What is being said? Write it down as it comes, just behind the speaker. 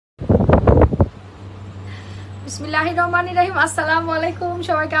বিসমিল্লাহির রহমানির রহিম। আসসালামু আলাইকুম,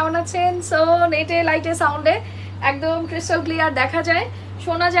 সবাই কেমন আছেন? সো নেটে লাইটে সাউন্ডে একদম ক্রিস্টাল ক্লিয়ার দেখা যায়,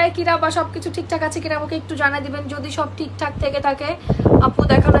 শোনা যায় কিনা বা সবকিছু ঠিকঠাক আছে কিনা আমাকে একটু জানাই দিবেন। যদি সব ঠিকঠাক থেকে থাকে আপু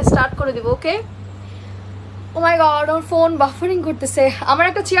দেখানো স্টার্ট করে দিব। ওকে। ও মাই গড, ওর ফোন বাফারিং করতেছে। আমার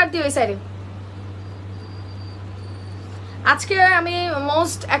একটা চেয়ার দিয়ে ওই সাইডে। আজকে আমি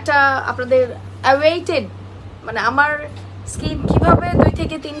মোস্ট একটা আপনাদের অ্যাওয়েটেড, মানে আমার স্কিন কিভাবে 2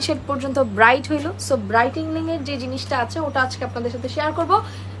 থেকে 3 শেড পর্যন্ত ব্রাইট হইলো, সো ব্রাইটেনিং এর যে জিনিসটা আছে ওটা আজকে আপনাদের সাথে শেয়ার করব।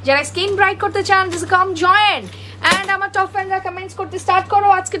 যারা স্কিন ব্রাইট করতে চান জাস্ট কাম জয়েন এন্ড আমার টপ ফ্যানরা কমেন্টস করতে স্টার্ট করো।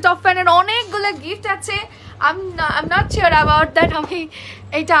 আজকে টপ ফ্যানের অনেকগুলো গিফট আছে। I am not sure about that আমি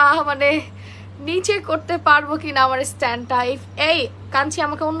এটা মানে নিচে করতে পারবো কিনা আমার স্ট্যান্ডটা। এই কাঞ্চি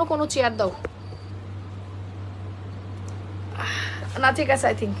আমাকে অন্য কোনো চেয়ার দাও না, ঠিক আছে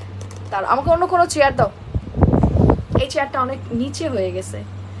আই থিঙ্ক তার আমাকে অন্য কোনো চেয়ার দাও। এই চেয়ারটা অনেক নিচে হয়ে গেছে,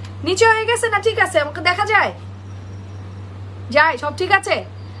 নিচে হয়ে গেছে না? ঠিক আছে, আমাকে দেখা যায় যায়, সব ঠিক আছে।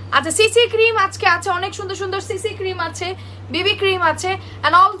 আচ্ছা, সিসি ক্রিম আজকে আছে, অনেক সুন্দর সুন্দর সিসি ক্রিম আছে, বিবি ক্রিম আছে,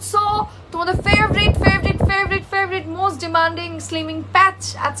 এন্ড অলসো তোমাদের favourite favourite favourite favourite most demanding slimming প্যাচ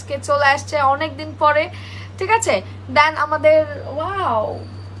আজকে চলে আসছে অনেকদিন পরে, ঠিক আছে। দেন আমাদের wow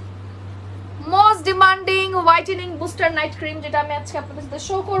most demanding whitening booster night cream, যেটা আমি আজকে আপনাদের সাথে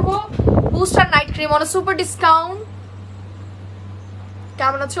শো করবো। Booster night cream on super discount.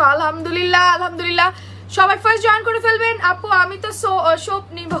 কেমন আছো? আলহামদুলিল্লাহ আলহামদুলিল্লাহ। সবাই ফার্স্ট জয়েন করে ফেলবেন। আপু আমি তো সোপ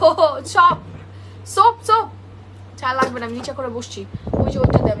নিব, সোপ চা লাগবে না, আমি নিচে করে বসছি। ওই যে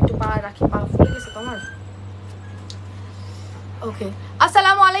ওইটা দিয়ে আমি একটু পা রাখি, পা ফুলে গেছে তোমার। ওকে,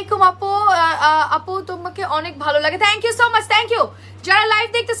 আসসালামু আলাইকুম আপু। আপু তোমাকে অনেক ভালো লাগে, thank you so much, thank you. যারা লাইভ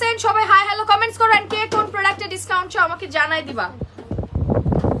দেখতেছেন সবাই হাই হ্যালো কমেন্টস করো, এন্ড কে কোন প্রোডাক্টে ডিসকাউন্ট চাও আমাকে জানাই দিবা।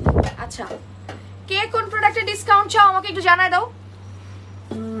 আচ্ছা, কে কোন প্রোডাক্টে ডিসকাউন্ট চাও আমাকে একটু জানাই দাও।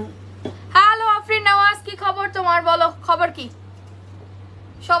 হ্যালো আফরিন নওয়াজ, কি খবর তোমার? বলো খবর কি,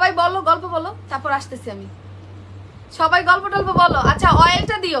 সবাই বলো, গল্প বলো, তারপর আসতেছি আমি। সবাই গল্প টল্প বলো। আচ্ছা,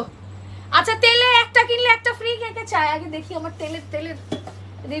 অয়েলটা দিও। আচ্ছা, তেলে একটা কিনলে একটা ফ্রি কে কে চায়? আগে দেখি আমার তেলের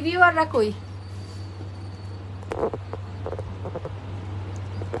রিভিউয়াররা কই।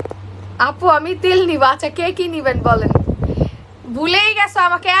 আপু আমি তেল নিব। আচ্ছা, কে কি নিবেন বলেন? ভুলেই গেছো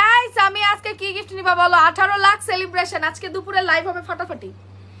আমাকে। আমি আজকে কি গিফট নিবা বলো? 18 লাখ সেলিব্রেশন আজকে দুপুরে লাইভ হবে ফাটাফাটি।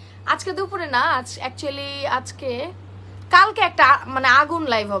 আজকে দুপুরে না, অ্যাকচুয়ালি কালকে একটা মানে আগুন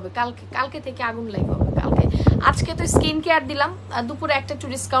লাইভ হবে, কালকে থেকে আগুন লাইভ হবে কালকে। আজকে তো স্কিন কেয়ার দিলাম, দুপুরে একটা একটু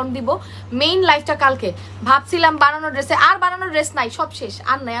ডিসকাউন্ট দিব। মেইন লাইভটা কালকে। ভাবছিলাম বানানোর ড্রেসে, আর বানানোর ড্রেস নাই, সব শেষ,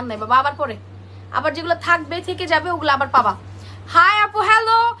 আর নাই বাবা। আবার পরে আবার যেগুলো থাকবে থেকে যাবে ওগুলো আবার পাবা। হাই আপু,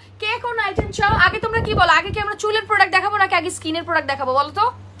 হ্যালো। কে কোন আইটেম চাও? আগে তোমরা কি বলো, আগে কি আমরা চুলের প্রোডাক্ট দেখাবো নাকি আগে স্কিনের প্রোডাক্ট দেখাবো বলো তো?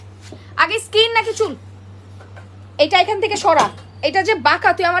 আগে স্কিন নাকি চুল? এটা এখান থেকে সরা, এটা যে বাঁকা,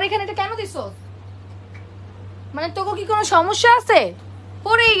 তুই আমার এখানে এটা কেন দিছো? মানে তোকে কি কোনো সমস্যা আছে?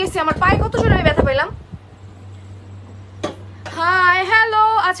 পড়েই গেছি, আমার পায়ে কত জোরে আমি ব্যথা পেলাম। Hi hello.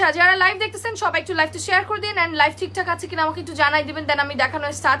 আচ্ছা, যারা লাইভ দেখতেছেন সবাই একটু লাইভটা শেয়ার করে দিন, এন্ড লাইভ ঠিকঠাক আছে কিনা আমাকে একটু জানাই দিবেন, দেন আমি দেখানো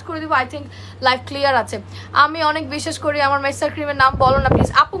স্টার্ট করে দিব। আই থিঙ্ক লাইভ ক্লিয়ার আছে। আমি অনেক বিশ্বাস করি। আমার মেস্টার ক্রিমের নাম বলো না প্লিজ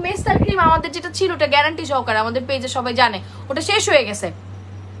আপু। মেস্টার ক্রিম আমাদের যেটা ছিল ওটা গ্যারান্টি সহকারে আমাদের পেজে সবাই জানে, ওটা শেষ হয়ে গেছে।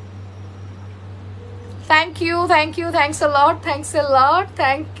 Thank you, thanks a lot,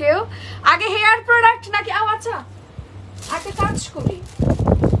 thank you. আগে হেয়ার প্রোডাক্ট নাকি? আচ্ছা, একটা কাজ করি,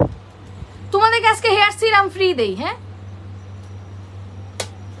 তোমাদেরকে আজকে হেয়ার সিরাম ফ্রি দেই। হ্যাঁ,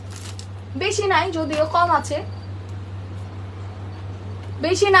 বেশি নাই যদিও কম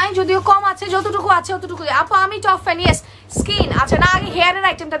আছে, যতটুকু আছে অতটুকু। আপু আমি টপ ফ্যান। Yes, skin. আচ্ছা না, আগে হেয়ারের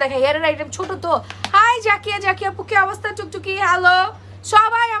আইটেমটা দেখা। হেয়ারের আইটেম ছোট তো। হাই জাকিয়া আপু, কি অবস্থা? টুকটুকি হ্যালো।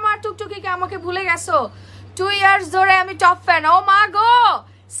 সবাই আমার টুকটুকিকে আমাকে ভুলে গেছো। 2 ইয়ার্স ধরে আমি টপ ফ্যান। ও মা গো,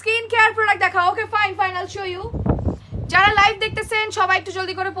 স্কিন কেয়ার প্রোডাক্ট দেখা। ওকে ফাইন আইল শো ইউ। যারা লাইভ দেখতেছেন সবাই একটু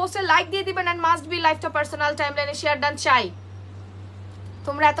জলদি করে পোস্টে লাইক দিয়ে দিবেন, এন্ড মাস্ট বি লাইভটা পার্সোনাল টাইমলাইনে শেয়ার ডান চাই।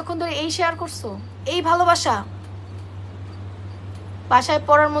 তোমরা এতক্ষণ ধরে এই শেয়ার করছো, এই ভালোবাসা। বাসায়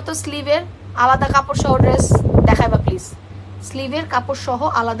পরার মতো স্লিভের আলাদা কাপড় সহ ড্রেস দেখাইবা প্লিজ। স্লিভের কাপড় সহ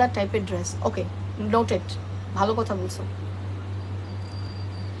আলাদা টাইপের ড্রেস। ওকে, নোটেড, ভালো কথা বলছো।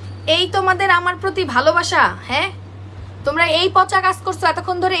 এই তোমাদের আমার প্রতি ভালোবাসা। হ্যাঁ, তোমরা এই পচা কাজ করছো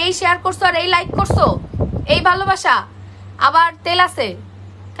এতক্ষণ ধরে, এই শেয়ার করছো আর এই লাইক করছো, এই ভালোবাসা। আবার তেল আছে,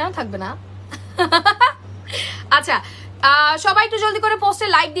 কেন থাকবে না? আচ্ছা, সবাই একটু জলদি করে পোস্টে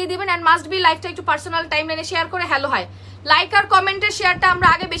লাইক দিয়ে দিবেন, এন্ড মাস্ট বি লাইভটা একটু পার্সোনাল টাইমলাইনে শেয়ার করে হ্যালো হাই। লাইক আর কমেন্টের শেয়ারটা আমরা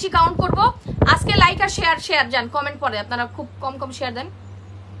আগে বেশি কাউন্ট করব আজকে। লাইক আর শেয়ার যান, কমেন্ট পরে আপনারা খুব কম শেয়ার দেন।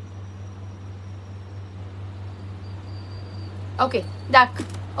 ওকে ডাক,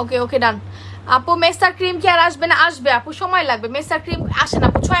 ওকে ডান। আপু মেস্টার ক্রিম কি আর আসবে না? আসবে আপু, সময় লাগবে। মেস্টার ক্রিম আসে না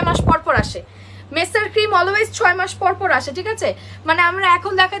আপু, 6 মাস পর আসে। মেসের ক্রিম অলওয়েজ 6 মাস পর পর আসে, ঠিক আছে? মানে আমরা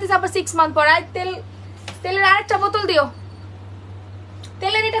এখন দেখাইতেছি আবার 6 মান্থ পর। আর তেলের আরেকটা বোতল দিও।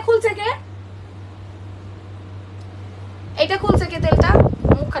 তেলের এটা খুলছে কে? এটা খুলছে কে তেলটা?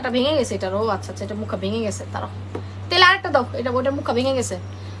 মুখটা ভেঙে গেছে এটার। ও আচ্ছা আচ্ছা, এটা মুখটা ভেঙে গেছে। তারা তেল আরেকটা দাও, এটা ওটা মুখটা ভেঙে গেছে।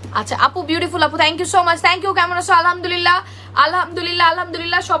 আচ্ছা আপু, বিউটিফুল আপু, thank you so much, thank you. কেমন আছো? আলহামদুলিল্লাহ আলহামদুলিল্লাহ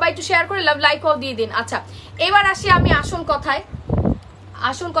আলহামদুলিল্লাহ। সবাই একটু শেয়ার করে লাভ লাইকও দিয়ে দিন। আচ্ছা এবার আসি আমি আসল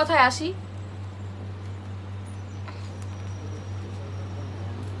কথায় আসি।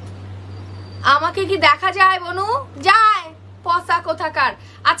 আমাকে কি দেখা যায় বনু? যায় পসা কোথাকার।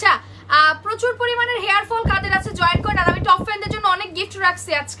 আচ্ছা প্রচুর পরিমাণের হেয়ার ফল কাদের আছে জয়েন করেন। আর আমি টপ ফ্যানদের জন্য অনেক গিফট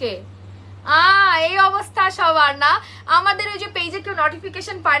রাখছি আজকে। এই অবস্থা সবার না, আমাদের ওই যে পেজে কেউ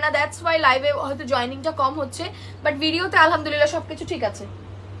নোটিফিকেশন পায় না, দ্যাটস ওয়াই লাইভে হয়তো জয়েনিংটা কম হচ্ছে, বাট ভিডিওতে আলহামদুলিল্লাহ সবকিছু ঠিক আছে।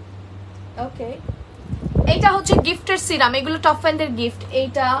 ওকে, এইটা হচ্ছে গিফটের সিরাম, এগুলো টপ ফ্যানদের গিফট।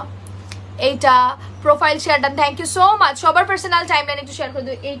 এইটা profile share done, thank you so much. সবার পার্সোনাল টাইমলাইন একটু শেয়ার করে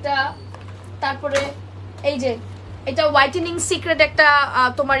দিও। এইটা, তারপরে এই যে এটা হোয়াইটেনিং সিক্রেট একটা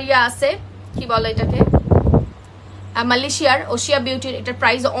তোমার ইয়া আছে, কি বলো এটাকে, মালয়েশিয়ার ওশিয়া বিউটির। এটার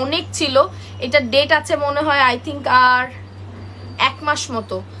প্রাইস অনেক ছিল, এটা ডেট আছে মনে হয় আই থিঙ্ক আর 1 মাস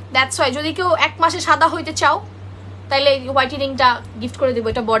মতো। দ্যাটস ওয়াই যদি কেউ 1 মাসে সাদা হইতে চাও তাহলে এই হোয়াইটেনিংটা গিফট করে দেবো।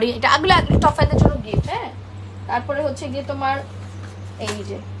 এটা বডি, এটা এগুলো টপ ফ্যানদের জন্য গিফট। হ্যাঁ, তারপরে হচ্ছে গিয়ে তোমার এই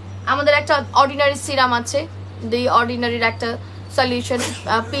যে আমাদের একটা অর্ডিনারি সিরাম আছে, দি অর্ডিনারির একটা সলিউশন।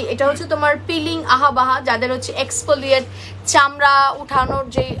 এটা হচ্ছে তোমার পিলিং আহাবাহা, যাদের হচ্ছে এক্সফোলিয়েট চামড়া উঠানোর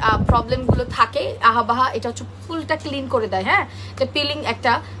যে প্রবলেমগুলো থাকে, আহাবাহা এটা হচ্ছে ফুলটা ক্লিন করে দেয়। হ্যাঁ, এটা পিলিং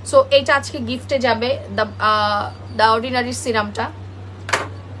একটা। সো এইটা আজকে গিফটে যাবে, the ordinary সিরামটা।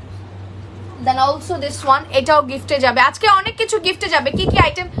 Then also this one, এটাও গিফটে যাবে। আজকে অনেক কিছু গিফটে যাবে। কি কি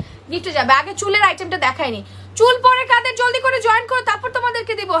আইটেম গিফটে যাবে? আগে চুলের আইটেমটা দেখায়নি। চুল পরে কাদের জলদি করে জয়েন করো, তারপর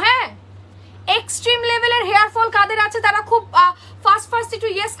তোমাদেরকে দিব। হ্যাঁ, এক্সট্রিম লেভেলের হেয়ার ফল কাদের আছে তারা খুব ফার্স্ট একটু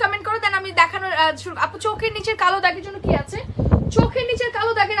ইয়েস কমেন্ট করো, দেন আমি দেখানোর। আপু চোখের নিচের কালো দাগের জন্য কি আছে? চোখের নিচের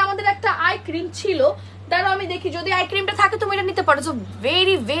কালো দাগের আমাদের একটা আই ক্রিম ছিল, দাঁড়াও আমি দেখি, যদি আই ক্রিমটা থাকে তুমি এটা নিতে পারো। সো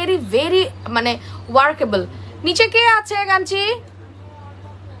ভেরি ভেরি ভেরি মানে ওয়ার্কেবল। নিচে কে আছে গাঞ্চি?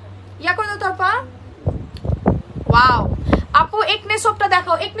 ইয়া করে দাও তরপা। ওয়াও আপু, একনে সোপটা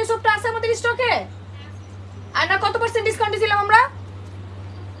দেখাও। একনে সোপটা আছে আমাদের স্টকে? আর না কত পার্সেন্ট ডিসকাউন্ট দিয়েছিলাম আমরা?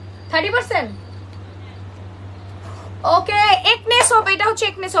 30%। ওকে, একনে সোপ, এটা হচ্ছে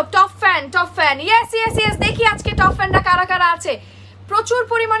একনে soap. Top fan. Yes yes yes, দেখি আজকে টপ ফ্যানরা কারা কারা আছে। প্রচুর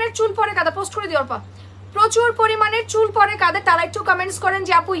পরিমাণের চুল পরে কাদা, পোস্ট করে দিও অর্পা। প্রচুর পরিমাণের চুল পরে কাদের, তারা একটু কমেন্টস করেন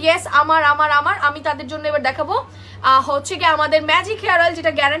যে আপু ইয়েস আমার। আমি তাদের জন্য এবার দেখাবো হচ্ছে কি আমাদের ম্যাজিক হেয়ার অয়েল,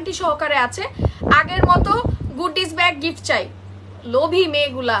 যেটা গ্যারান্টি সহকারে আছে। আগের মতো গুডিস ব্যাগ গিফট চাই। লোভী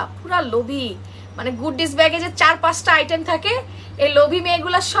মেয়েগুলা, পুরা লোভী। মানে গুডিস ব্যাগে যে 4-5টা আইটেম থাকে, এই লোভী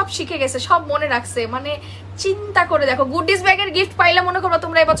মেয়েগুলা সব শিখে গেছে, সব মনে রাখছে। মানে চিন্তা করে দেখো, গুডিস ব্যাগের গিফট পাইলে মনে করবো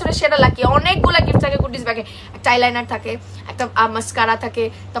তোমরা এবছরের সেরা লাকি। অনেকগুলা গিফট থাকে গুডিস ব্যাগে। একটা আইলাইনার থাকে, একটা মাস্কারা থাকে,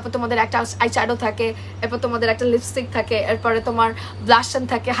 তারপর তোমাদের একটা আই শ্যাডো থাকে, এরপর তোমাদের একটা লিপস্টিক থাকে, এরপরে তোমার ব্লাশন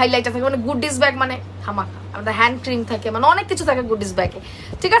থাকে, হাইলাইটার থাকে। মানে গুডিস ব্যাগ মানে ধামাকা। আমাদের হ্যান্ড ক্রিম থাকে, মানে অনেক কিছু থাকে গুডিস ব্যাগে।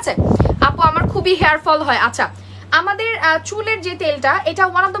 ঠিক আছে আপু, আমার খুবই হেয়ার ফল হয়। আচ্ছা, আমাদের চুলের যে তেলটা, এটা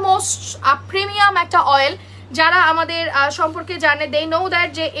one of the most premium একটা অয়েল। যারা আমাদের সম্পর্কে জানে, দে নো দ্যাট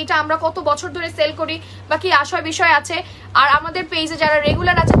যে এটা আমরা কত বছর ধরে সেল করি বা কি আশয় বিষয় আছে। আর আমাদের পেজে যারা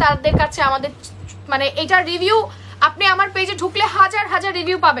রেগুলার আছে তাদের কাছে আমাদের মানে এটার রিভিউ, আপনি আমার পেজে ঢুকলে হাজার হাজার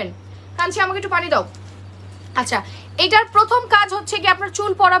রিভিউ পাবেন। কাঞ্চি আমাকে একটু পানি দাও। আচ্ছা, এটার প্রথম কাজ হচ্ছে কি আপনার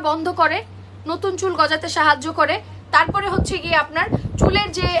চুল পড়া বন্ধ করে, নতুন চুল গজাতে সাহায্য করে। তারপরে হচ্ছে গিয়ে আপনার চুলের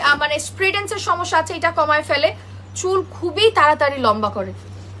যে মানে স্প্রেডেন্সের সমস্যা আছে এটা কমায় ফেলে, চুল খুবই তাড়াতাড়ি লম্বা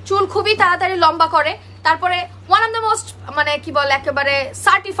করে। তারপরে ওয়ান অফ দ্য মোস্ট মানে কি বলে একেবারে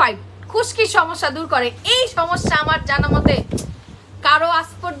সার্টিফাইড খুশকির সমস্যা দূর করে। এই সমস্যা আমার জানা মতে কারো আজ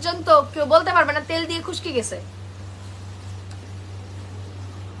পর্যন্ত কেউ বলতে পারবে না তেল দিয়ে খুশকি গেছে।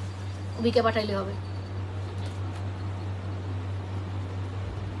 বিকে পাঠাইলে হবে।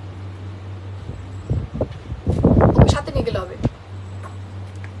 সাথে নিয়ে গেলে হবে।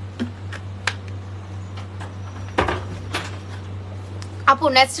 আপু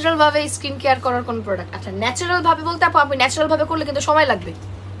ন্যাচারাল ভাবে স্কিন কেয়ার করার কোন প্রোডাক্ট? আচ্ছা, ন্যাচারাল ভাবে বলতে আপু আপনি ন্যাচারাল ভাবে করলে কিন্তু সময় লাগবে।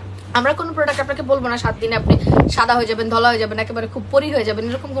 আমরা কোনো প্রোডাক্ট আপনাকে বলবো না 7 দিনে আপনি সাদা হয়ে যাবেন, ধলা হয়ে যাবেন, একেবারে খুব পরি হয়ে যাবেন,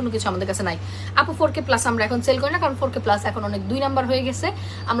 এরকম কোনো কিছু আমাদের কাছে নাই। আপু 4K প্লাস আমরা এখন সেল করি না, কারণ 4K প্লাস এখন অনেক 2 নাম্বার হয়ে গেছে।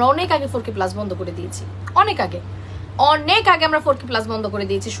 আমরা অনেক আগে 4K প্লাস বন্ধ করে দিয়েছি, অনেক আগে আমরা 4K প্লাস বন্ধ করে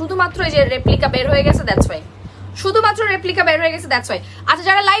দিয়েছি। শুধুমাত্র এই যে রেপ্লিকা বের হয়ে গেছে, দ্যাটস ওয়াই। আচ্ছা,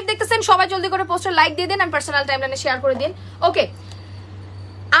 যারা লাইভ দেখতেছেন সবাই জলদি করে পোস্টার লাইক দিয়ে দিন আর পার্সোনাল টাইমলাইনে শেয়ার করে দিন। ওকে,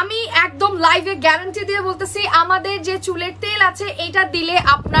 আমি একদম লাইভে গ্যারান্টি দিয়ে বলতেছি, আমাদের যে চুলের তেল আছে এটা দিলে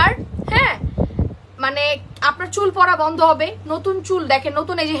আপনার, হ্যাঁ মানে আপনার চুল পড়া বন্ধ হবে, নতুন চুল দেখেন,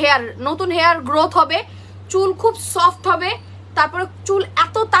 নতুন এই যে নতুন হেয়ার গ্রোথ হবে, চুল খুব সফট হবে, তারপরে চুল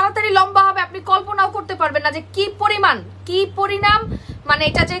এত তাড়াতাড়ি লম্বা হবে আপনি কল্পনাও করতে পারবেন না যে কি পরিমাণ মানে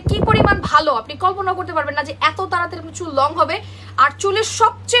এটা যে কি পরিমাণ ভালো, আপনি কল্পনাও করতে পারবেন না যে এত তাড়াতাড়ি চুল লং হবে। আর চুলের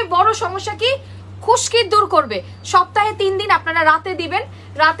সবচেয়ে বড় সমস্যা কি, খুশকি দূর করবে। সপ্তাহে 3 দিন আপনারা রাতে দিবেন,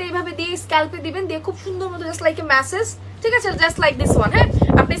 রাতে এইভাবে দিয়ে স্ক্যাল্পে দিবেন, দিয়ে খুব সুন্দর মতো জাস্ট লাইক এ ম্যাসেজ, ঠিক আছে, জাস্ট লাইক দিস ওয়ান। হ্যাঁ,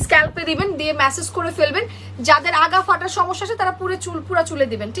 আপনি স্ক্যাল্পে দিবেন, দিয়ে ম্যাসেজ করে ফেলবেন। যাদের আগা ফাটার সমস্যা আছে তারা পুরো চুলে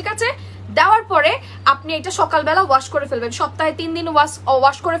দিবেন, ঠিক আছে। দেওয়ার পরে আপনি এটা সকালবেলা ওয়াশ করে ফেলবেন। সপ্তাহে 3 দিন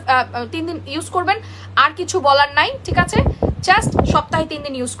ওয়াশ করে 3 দিন ইউজ করবেন, আর কিছু বলার নাই, ঠিক আছে। জাস্ট সপ্তাহে 3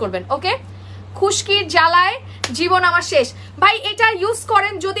 দিন ইউজ করবেন, ওকে। খুশকির জ্বালায় জীবন আমার শেষ, ভাই এটা ইউজ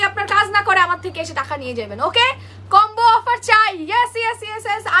করেন, যদি আপনার কাজ না করে আমার থেকে এসে টাকা নিয়ে যাবেন, ওকে। কম্বো অফার চাই, yes yes yes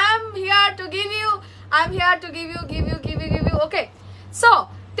yes, I am here to give you, okay. So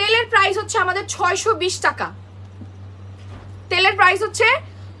তেলের প্রাইস হচ্ছে আমাদের 620 টাকা, তেলের প্রাইস হচ্ছে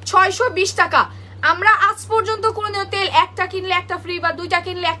 620 টাকা। আমরা আজ পর্যন্ত কোনোদিনও তেল একটা কিনলে একটা ফ্রি বা 2টা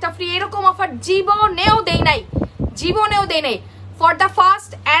কিনলে একটা ফ্রি এরকম অফার জীবনেও দেই নাই। For the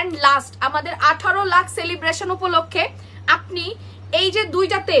first and last আমাদের 18 লাখ সেলিব্রেশন উপলক্ষে আপনি এই যে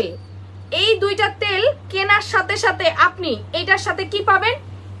 2টা তেল, এই 2টা তেল কেনার সাথে সাথে আপনি এইটার সাথে কি পাবেন,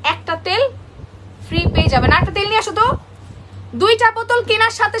 একটা তেল ফ্রি পেয়ে যাবেন। একটা তেল নিয়ে আসো তো, 2টা বোতল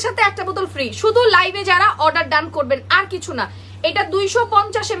কেনার সাথে সাথে একটা বোতল ফ্রি, শুধু লাইভে যারা অর্ডার ডান করবেন, আর কিছু না। এটা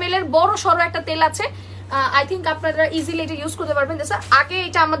 250 ml এর বড় সরো একটা তেল আছে, আই থিঙ্ক আপনারা ইজিলি এটা ইউজ করতে পারবেন। আগে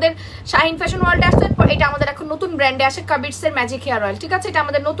এটা আমাদের শাহিন ফ্যাশন ওয়ার্ল্ডে আসছে, এটা আমাদের এখন নতুন ব্র্যান্ডে আসে, কাবিটস এর ম্যাজিক হেয়ার অয়েল, ঠিক আছে। এটা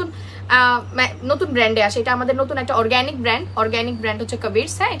আমাদের নতুন ব্র্যান্ডে আসে, এটা আমাদের নতুন একটা অর্গানিক ব্র্যান্ড হচ্ছে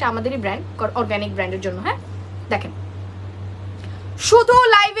কাবিটস। হ্যাঁ, এটা আমাদেরই ব্র্যান্ড, অর্গানিক ব্র্যান্ডের জন্য। হ্যাঁ, দেখেন, শুধু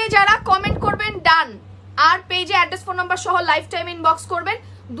লাইভে যারা কমেন্ট করবেন ডান, আর পেজে অ্যাড্রেস ফোন নাম্বার সহ লাইফ টাইম ইনবক্স করবেন,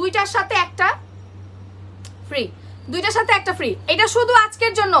 2টার সাথে একটা ফ্রি, 2টার সাথে একটা ফ্রি। এটা শুধু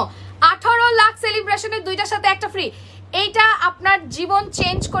আজকের জন্য 18 লাখ সেলিব্রেশনের 2টার সাথে একটা ফ্রি। এইটা আপনার জীবন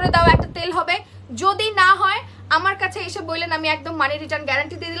চেঞ্জ করে দেওয়া একটা তেল হবে। যদি না হয় আমার কাছে এসে বললেন, আমি একদম মানি রিটার্ন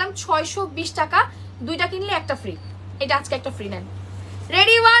গ্যারান্টি দিয়ে দিলাম। 620 টাকা, 2টা কিনলে একটা ফ্রি। এটা আজকে একটা ফ্রি নেন।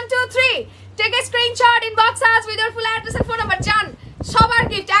 Ready, 1 2 3, take a screenshot, inbox us with your full address and phone number. জান সবার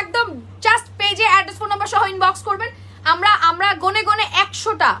গিফট একদম জাস্ট পেজে অ্যাড্রেস ফোন নাম্বার সহ ইনবক্স করবেন। আমরা গনে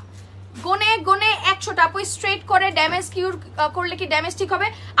 100টা, গনে 100টা আপু স্ট্রেট করে ড্যামেজ কিউর করলে কি ড্যামেজ ঠিক হবে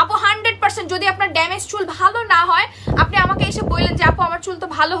আপু? 100%। যদি আপনার ড্যামেজ চুল ভালো না হয়, আপনি আমাকে এসে বললেন যে আপু আমার চুল তো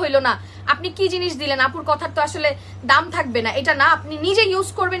ভালো হইলো না, আপনি কি জিনিস দিলেন, আপুর কথার তো আসলে দাম থাকবে না, এটা না, আপনি নিজে ইউজ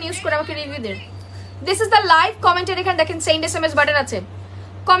করবেন, ইউজ করে আমাকে review then. This is the live. কমেন্টের এখানে দেখেন সেন্ড এসএমএস বাটন আছে,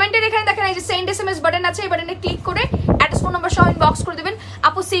 কমেন্টের এখানে দেখেন এই যে সেন্ড এসএমএস বাটন আছে, এই বাটনে ক্লিক করে অ্যাড্রেস ফোন নাম্বার সহ ইনবক্স করে দিবেন।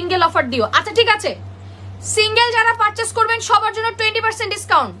 আপু সিঙ্গেল অফার দিও, আচ্ছা ঠিক আছে। সিঙ্গেল যারা পারচেজ করবেন সবার জন্য 20%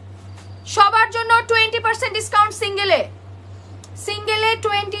 ডিসকাউন্ট, সবার জন্য 20% ডিসকাউন্ট। সিঙ্গেলে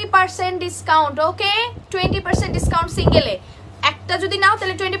 20% ডিসকাউন্ট, ওকে, 20% ডিসকাউন্ট সিঙ্গেলে। একটা যদি নাও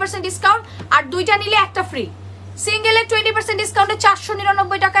তাহলে 20% ডিসকাউন্ট, আর 2টা নিলে একটা ফ্রি। সিঙ্গেলে 20% ডিসকাউন্টে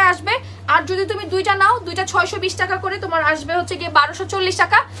 499 টাকায় আসবে, আর যদি তুমি 2টা নাও, 2টা 620 টাকা করে, তোমার আসবে হচ্ছে গিয়ে 1240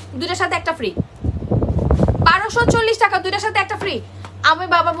 টাকা, 2টার সাথে একটা ফ্রি। 1240 টাকা, 2টার সাথে একটা ফ্রি। আমি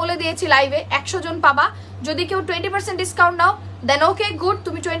বাবা বলে দিয়েছি লাইভে 100 জন পাবা। যদি কেউ 20% ডিসকাউন্ট নাও দেন ওকে গুড,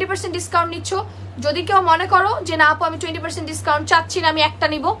 তুমি 20% ডিসকাউন্ট নিচ্ছ। যদি কেউ মনে করো যে না আপু আমি 20% ডিসকাউন্ট চাচ্ছি না, আমি একটা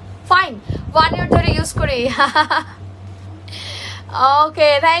নিব, ফাইন, 1 ইয়ার ধরে ইউজ করি। ওকে,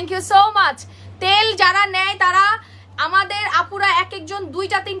 থ্যাংক ইউ সো মাচ। তেল যারা নেয় তারা, আমাদের আপুরা এক একজন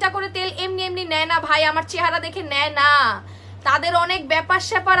 2টা 3টা করে তেল এমনি নেয় না ভাই, আমার চেহারা দেখে নেয় না, তাদের অনেক ব্যাপার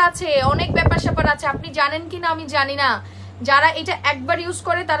স্যাপার আছে, আপনি জানেন কিনা আমি জানি না। যারা এটা একবার ইউজ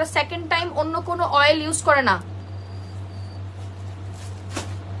করে তারা সেকেন্ড টাইম অন্য কোনো অয়েল ইউজ করে না।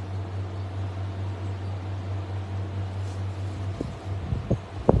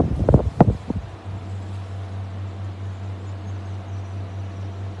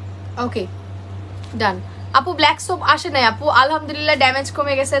 ওকে ডান। আপু ব্ল্যাক সোপ আসে নাই আপু, আলহামদুলিল্লাহ ড্যামেজ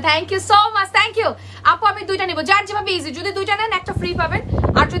কমে গেছে, thank you so much, thank you আপু। আমি 2টা নিব, যার যেভাবে ইজি, যদি 2টা নেন একটা ফ্রি পাবেন,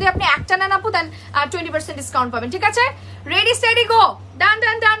 আর যদি আপনি একটা নেন আপু দেন 20% ডিসকাউন্ট পাবেন, ঠিক আছে। রেডি স্টেডি গো, ডান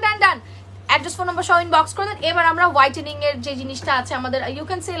ডান ডান ডান ডান। অ্যাড্রেস ফোন নাম্বার সহ ইনবক্স করে দেন। এবার আমরা হোয়াইটেনিং এর যে জিনিসটা আছে আমাদের, ইউ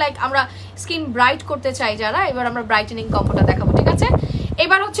ক্যান সে লাইক আমরা স্কিন ব্রাইট করতে চাই যারা, এবার আমরা ব্রাইটেনিং কম্বোটা দেখাবো, ঠিক আছে।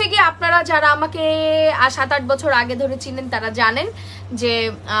 এবার হচ্ছে কি, আপনারা যারা আমাকে 7-8 বছর আগে ধরে চিনেন তারা জানেন যে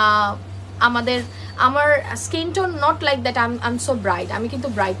আমার skin tone not like that, I am so bright, আমি কিন্তু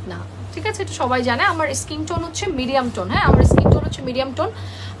ব্রাইট না, ঠিক আছে, এটা সবাই জানে। আমার স্কিন টোন হচ্ছে মিডিয়াম টোন, হ্যাঁ, আমার স্কিন টোন হচ্ছে মিডিয়াম টোন।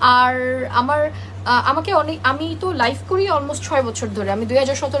 আর আমি তো লাইভ করি অলমোস্ট 6 বছর ধরে, আমি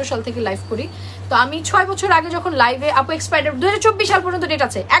 2017 সাল থেকে লাইভ করি। তো আমি 6 বছর আগে যখন লাইভে, আপু এক্সপায়ার্ড 2024 সাল পর্যন্ত ডেট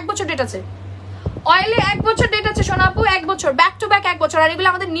আছে, 1 বছর ডেট আছে, অয়েলে 1 বছর ডেট আছে সোনা আপু, 1 বছর ব্যাক টু ব্যাক 1 বছর। আর এগুলো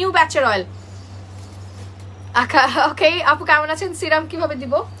আমাদের নিউ ব্যাচের অয়েল। ওকে আপু কেমন আছেন? সিরাম কিভাবে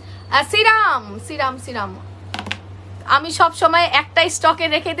দিব? সিরাম সিরাম সিরাম আমি সব সময় একটা স্টকে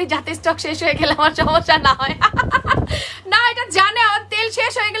রেখে দিই যাতে স্টক শেষ হয়ে গেলে আমার সমস্যা না হয়। না এটা জানে আমার তেল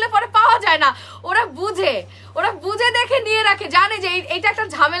শেষ হয়ে গেলে পরে পাওয়া যায় না, ওরা বুঝে দেখে নিয়ে রাখে, জানে যে এটা একটা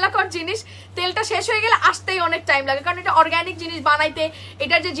ঝামেলাকর জিনিস, তেলটা শেষ হয়ে গেলে আসতেই অনেক টাইম লাগে, কারণ এটা অর্গানিক জিনিস বানাইতে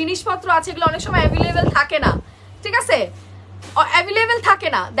এটার যে জিনিসপত্র আছে এগুলো অনেক সময় অ্যাভেলেবেল থাকে না, ঠিক আছে, অ্যাভেলেবেল থাকে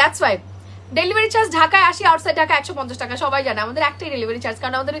না, দ্যাটস ওয়াই। ডেলিভারি চার্জ ঢাকায় 80, আউটসাইড ঢাকা 150 টাকা, সবাই জানে আমাদের একটাই ডেলিভারি চার্জ,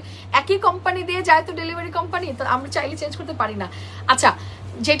 কারণ আমাদের একই কোম্পানি দিয়ে যায় তো ডেলিভারি কোম্পানি, তো আমরা চাইলে চেঞ্জ করতে পারি না। আচ্ছা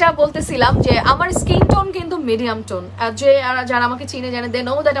যেটা বলতেছিলাম যে আমার স্কিন টোন কিন্তু মিডিয়াম টোন, যে যারা আমাকে চিনে জানে দে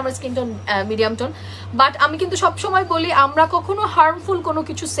নো দ্যাট আমার skin tone medium tone, but আমি কিন্তু সবসময় বলি আমরা কখনো হার্মফুল কোনো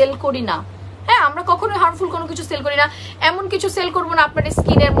কিছু সেল করি না। হ্যাঁ আমরা কখনোই হার্মফুল কোনো কিছু সেল করি না, এমন কিছু সেল করবো না আপনার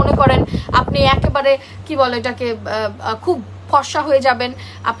স্কিনের মনে করেন আপনি একেবারে কি বলে এটাকে খুব ফর্সা হয়ে যাবেন,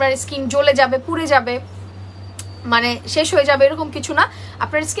 আপনার স্কিন জ্বলে যাবে, পুড়ে যাবে, মানে শেষ হয়ে যাবে, এরকম কিছু না,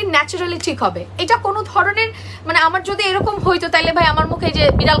 আপনার স্কিন ন্যাচারালি ঠিক হবে। এটা কোনো ধরনের মানে আমার যদি এরকম হইতো তাইলে ভাই আমার মুখে যে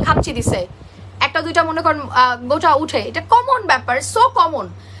বিড়াল খামচি দিছে একটা দুইটা মনে করেন গোটা উঠে, এটা কমন ব্যাপার, সো কমন,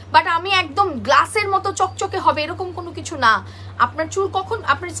 বাট আমি একদম গ্লাসের মতো চকচকে হবে এরকম কোনো কিছু না। আপনার চুল কখন,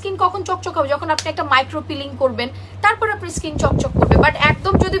 আপনার স্কিন কখন চকচক হবে? যখন আপনি একটা মাইক্রো পিলিং করবেন তারপর আপনার স্কিন চকচক করবে, বাট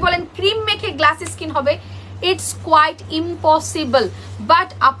একদম যদি বলেন ক্রিম মেখে গ্লাস স্কিন হবে, ইটস কোয়াইট ইম্পসিবল, বাট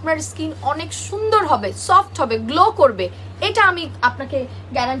আপনার স্কিন অনেক সুন্দর হবে, সফট হবে, গ্লো করবে, এটা আমি আপনাকে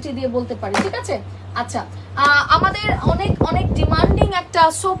গ্যারান্টি দিয়ে বলতে পারি, ঠিক আছে। আচ্ছা আমাদের অনেক অনেক ডিমান্ডিং একটা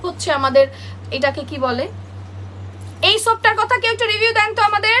সোপ হচ্ছে আমাদের, এটাকে কি বলে, এই সোপটার কথা কেউ একটু রিভিউ দেন তো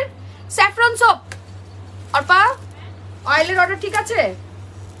আমাদের, স্যাফরন সোপ। অর্পা অয়েলের অর্ডার ঠিক আছে?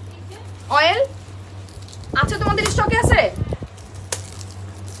 অয়েল আচ্ছা তোমাদের স্টকে আছে?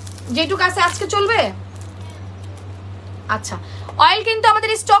 যেটুকু আছে আজকে চলবে? আচ্ছা অয়েল কিন্তু আমাদের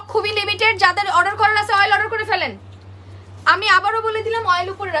স্টক খুবই লিমিটেড, যাদের অর্ডার করার আছে অয়েল অর্ডার করে ফেলেন। আমি আবারও বলে দিলাম অয়েল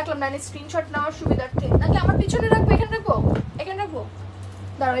উপরে রাখলাম না, স্ক্রিনশট নেওয়ার সুবিধার্থে, নাকি আমার পিছনে রাখবো, এখানে রাখবো, এখানে রাখবো,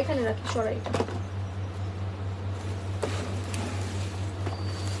 দাঁড়াও এখানে রাখি, সরাই এটা,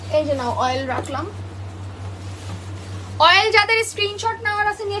 এই যে নাও অয়েল রাখলাম। অয়েল যাদের স্ক্রিনশট নেওয়ার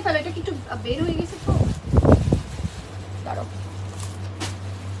আছে নিয়ে ফেলো, এটা কি একটু বের হয়ে গেছে তো, দাঁড়াও,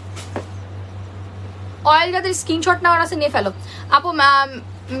 অয়েল যাদের স্ক্রিনশট নেওয়ার আছে নিয়ে ফেলো। আপু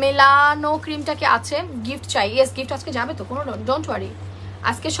মেলানো ক্রিমটাকে আছে, গিফট চাই, ইয়েস গিফট আজকে যাবে তো, কোনো ডোন্ট ওয়ারি,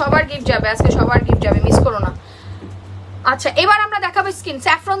 আজকে সবার গিফট যাবে, আজকে সবার গিফট যাবে, মিস করো না। আচ্ছা এবার আমরা দেখাবো স্কিন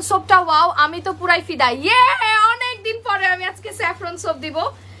স্যাফরন সোপটা, ওয়াও আমি তো পুরাই ফিদা, ইয়ে অনেক দিন পরে আমি আজকে স্যাফরন সোপ দিব।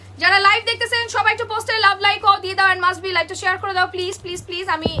 যারা লাইভ দেখতেছেন সবাই একটু পোস্টে লাভ লাইক ও দিয়ে দাও, এন্ড মাস্ট বি লাইকটা শেয়ার করে দাও প্লিজ প্লিজ প্লিজ।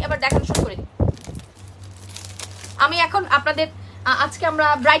 আমি এবার দেখানো শুরু করি, আমি এখন আপনাদের আজকে আমরা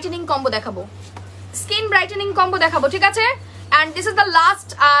ব্রাইটেনিং কম্বো দেখাবো, স্কিন ব্রাইটেনিং কম্বো দেখাবো, ঠিক আছে। And this is the last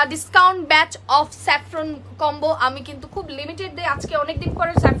discount batch of saffron combo. আমি কিন্তু খুব লিমিটেড দেই, আজকে অনেকদিন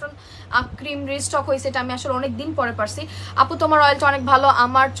পরে স্যাফরন ক্রিম রিস্টক হয়েছে, এটা আমি আসলে অনেক দিন পরে পারছি। আপু তোমার অয়েলটা অনেক ভালো,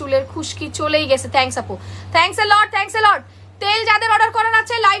 আমার চুলের খুশকি চলেই গেছে, থ্যাংকস আপু, thanks a lot, thanks a লট। তেল যাদের অর্ডার করার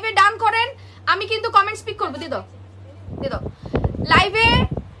আছে লাইভে ডান করেন, আমি কিন্তু কমেন্ট স্পিক করবো, দিয়ে দাও লাইভে,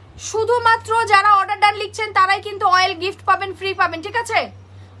 শুধুমাত্র যারা অর্ডার ডান লিখছেন তারাই কিন্তু অয়েল গিফট পাবেন, ফ্রি পাবেন, ঠিক আছে।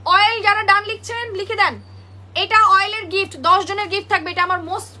 অয়েল যারা ডান লিখছেন লিখে দেন, এটা অয়েলের গিফট, 10 জনের গিফট থাকবে, এটা আমার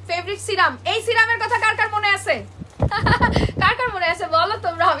মোস্ট ফেভারিট সিরাম। এই সিরামের কথা কার কার মনে আছে? কার কার মনে আছে বলো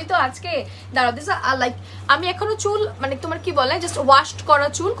তোমরা। আমি তো আজকে দাঁড়াও দিস লাইক আমি এখনো চুল মানে তোমার কি বলে জাস্ট ওয়াশড করা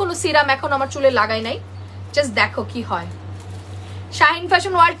চুল, কোনো সিরাম এখন আমার চুলে লাগাই নাই, জাস্ট দেখো কি হয়। শাহিন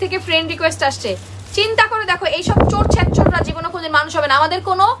ফ্যাশন ওয়ার্ল্ড থেকে ফ্রেন্ড রিকোয়েস্ট আসছে, চিন্তা করে দেখো এইসব চোর ছেচোররা জীবনে কোনদিন মানুষ হবে না।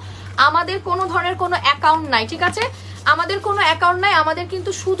 আমাদের কোনো ধরনের কোনো অ্যাকাউন্ট নাই, ঠিক আছে, আমাদের কোনো অ্যাকাউন্ট নাই, আমাদের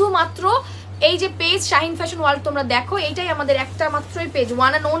কিন্তু শুধুমাত্র এই যে পেজ শাহিন ফ্যাশন ওয়ার্ল্ড তোমরা দেখো, এইটাই আমাদের একটা মাত্রই page,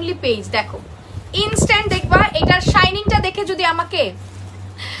 one and only page. দেখো ইনস্ট্যান্ট দেখবা, এটার শাইনিংটা দেখে যদি আমাকে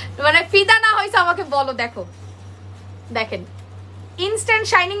মানে ফিদা না হয়েছে আমাকে বলো। দেখো দেখেন ইনস্ট্যান্ট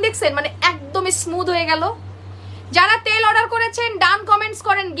শাইনিং দেখছেন, মানে একদম স্মুথ হয়ে গেল। যারা তেল অর্ডার করেছেন ডান কমেন্টস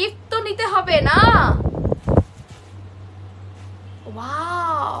করেন, গিফট তো নিতে হবে না।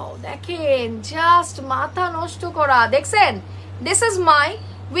 ওয়াও দেখেন জাস্ট মাথা নষ্ট করা, দেখছেন। This is my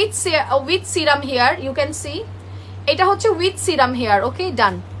with serum hair, you can see, এটা হচ্ছে with serum hair, okay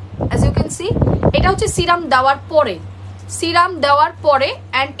done, as you can see. এটা হচ্ছে সিরাম দেওয়ার পরে,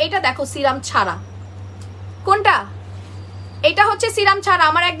 অ্যান্ড এটা দেখো সিরাম ছাড়া, কোনটা? এটা হচ্ছে সিরাম ছাড়া,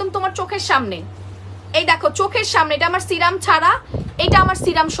 আমার একদম তোমার চোখের সামনে, এই দেখো চোখের সামনে, এটা আমার সিরাম ছাড়া, এটা আমার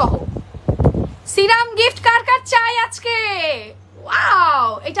সিরাম সহ। সিরাম গিফট কার কার চাই আজকে? ওয়াও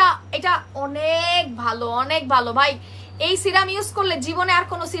এটা অনেক ভালো, অনেক ভালো ভাই। এই সিরাম ইউজ করলে জীবনে আর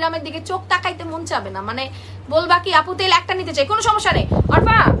কোনো সিরামের দিকে চোখ তাকাইতে মন চাবে না, মানে বলবা কি আপু তেল একটা নিতে চাই, কোনো সমস্যা নেই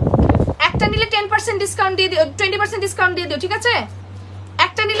অর্পা, একটা নিলে 10% ডিসকাউন্ট দিয়ে দিও, 20% ডিসকাউন্ট দিয়ে দিও, ঠিক আছে?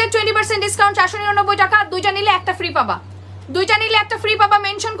 একটা নিলে 20% ডিসকাউন্ট 499 টাকা, দুইটা নিলে একটা ফ্রি পাবা, দুইটা নিলে একটা ফ্রি পাবা।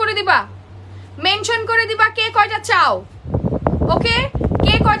 মেনশন করে দিবা, মেনশন করে দিবা কে কয়টা চাও, ওকে?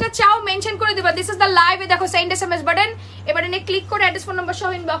 কে কয়টা চাও মেনশন করে দিবা। দিস ইজ দ্য লাইভ, দেখো সেন্ড এসএমএস বাটন, এ বাটনে ক্লিক করে অ্যাড্রেস ফোন নাম্বার সহ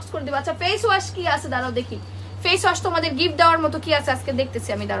ইনবক্স করে দিবা। আচ্ছা ফেস ওয়াশ কি আছে দাঁড়াও দেখি, ফেস ওয়াশ তোমাদের গিফট দেওয়ার মতো কি আছে আজকে দেখতেছি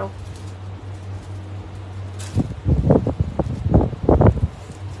আমি, দাঁড়াও।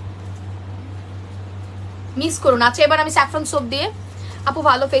 মিস করুন। আচ্ছা এবার আমি স্যাফরন সোপ দিয়ে, আপু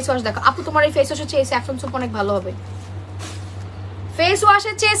ভালো ফেস ওয়াশ দেখো, আপু তোমার এই ফেস ওয়াশের চেয়ে স্যাফরন সোপ অনেক ভালো হবে, ফেস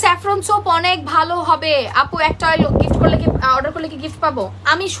ওয়াশের চেয়ে স্যাফরন সোপ অনেক ভালো হবে। আপু একটা গিফট করলে কি, অর্ডার করলে কি গিফট পাবো?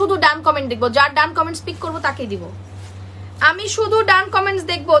 আমি শুধু ডান কমেন্ট দেখবো, যার ডান কমেন্ট স্পিক করবো তাকেই দিব, আমি শুধু ডান কমেন্টস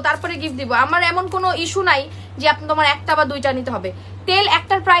দেখবো তারপরে গিফট দিব। আমার এমন কোনো ইস্যু নাই যে আপনি তোমার একটা বা দুইটা নিতে হবে। তেল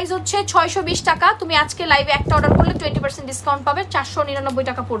একটার প্রাইস হচ্ছে 620 টাকা, তুমি আজকে লাইভে একটা অর্ডার করলে 20% ডিসকাউন্ট পাবে, 499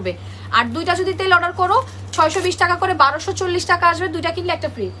 টাকা পড়বে। আর দুইটা যদি তেল অর্ডার করো 620 টাকা করে 1240 টাকা আসবে, দুইটা কিনলে একটা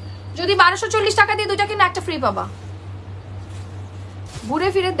ফ্রি। যদি 1240 টাকা দিয়ে দুইটা কিনলে একটা ফ্রি পাবা। ঘুরে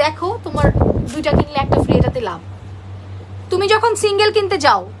ফিরে দেখো, তোমার দুইটা কিনলে একটা ফ্রি, এটাতে লাভ। তুমি যখন সিঙ্গেল কিনতে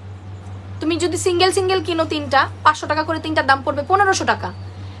যাও, তুমি যদি সিঙ্গেল কিনো তিনটা, 500 টাকা করে তিনটার দাম পড়বে 1500 টাকা।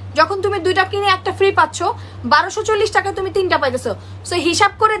 যখন তুমি দুইটা কিনে একটা ফ্রি পাচ্ছ, 1240 টাকায় তুমি তিনটা পাইতেছো। সো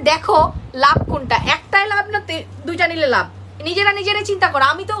হিসাব করে দেখো লাভ কোনটা, একটাই লাভ না দুইটা নিলে লাভ। নিজেরাই চিন্তা করো।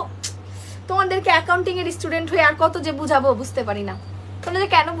 আমি তো তোমাদেরকে অ্যাকাউন্টিং এর স্টুডেন্ট হয়ে আর কত যে বুঝাবো বুঝতে পারি না, তোমরা যে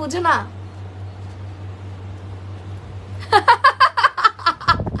কেন বুঝো না।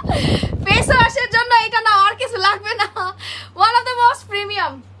 ফেস ওয়াশের জন্য এটা না, আর কিছু লাগবে না, one of the most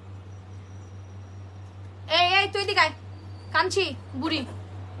premium. এই তুই এদিকে আয়, কাঞ্চি বুড়ি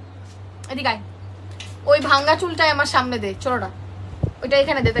এদিকে আয়, ওই ভাঙ্গা চুলটাই আমার সামনে দে, চলোটা ওইটা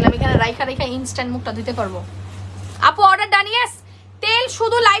এখানে দে, তাহলে আমি এখানে রাইখা ইনস্ট্যান্ট মুখটা ধুতে পারবো। আপু অর্ডার ডান? ইয়েস। তেল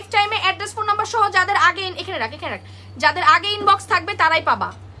শুধু লাইফ টাইমে অ্যাড্রেস ফোন নাম্বার সহ যাদের আগে, এখানে রাখ, যাদের আগে ইনবক্স থাকবে তারাই পাবা।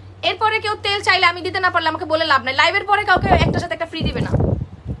 এরপরে কেউ তেল চাইলে আমি দিতে না পারলে আমাকে বলে লাভ নাই, লাইভের পরে কাউকে একটার সাথে একটা ফ্রি দিবে না।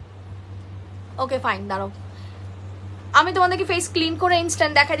 ওকে ফাইন, দাঁড়াও আমি তোমাদেরকে ফেস ক্লিন করে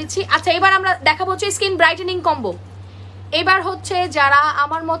ইনস্ট্যান্ট দেখা দিচ্ছি। আচ্ছা এবার আমরা দেখাবো হচ্ছে স্কিন ব্রাইটেনিং কম্বো। এবার হচ্ছে যারা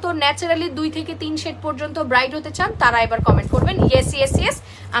আমার মতো ন্যাচারালি 2 থেকে 3 শেড পর্যন্ত ব্রাইট হতে চান তারা এবার কমেন্ট করবেন ইয়েস।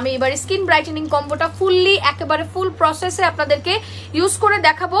 আমি এবার স্কিন ব্রাইটেনিং কম্বোটা ফুললি একেবারে ফুল প্রসেসে আপনাদেরকে ইউজ করে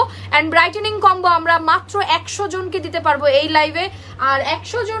দেখাবো। অ্যান্ড ব্রাইটেনিং কম্বো আমরা মাত্র 100 জনকে দিতে পারবো এই লাইভে। আর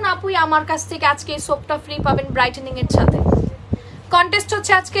 100 জন আপুই আমার কাছ থেকে আজকে এই সোপটা ফ্রি পাবেন ব্রাইটেনিং এর সাথে। কন্টেস্ট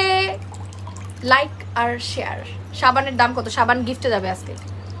হচ্ছে আজকে লাইক আর শেয়ার। সাবানের দাম কত? সাবান গিফটে যাবে আজকে,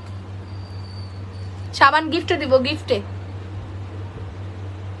 সাবান গিফটে দিব, গিফটে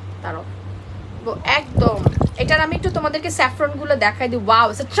তারও একদম। এটার আমি একটু তোমাদেরকে স্যাফরন গুলো দেখাই দিই। Wow,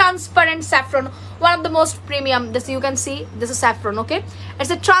 it's a transparent saffron, one of the most premium. This you can see, this is saffron. Okay,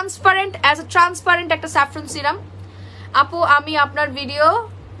 it's a transparent একটা স্যাফরন সিরাম। আপু আমি আপনার ভিডিও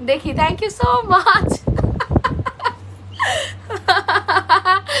দেখি, থ্যাংক ইউ সো মাচ।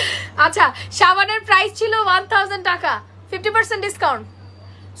 আচ্ছা সাবানের প্রাইস ছিল 1000 টাকা, 50% ডিসকাউন্ট।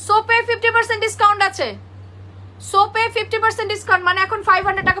 সোপে 50% ডিসকাউন্ট আছে, সোপে 50% ডিসকাউন্ট, মানে এখন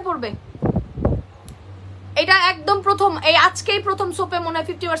 500 টাকা পড়বে। এটা একদম প্রথম, এই আজকেই প্রথম সোপে মনে হয়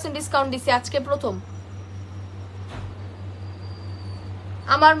 50% ডিসকাউন্ট দিছে, আজকে প্রথম।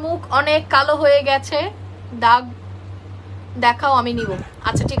 আমার মুখ অনেক কালো হয়ে গেছে, দাগ দেখাও আমি নিব।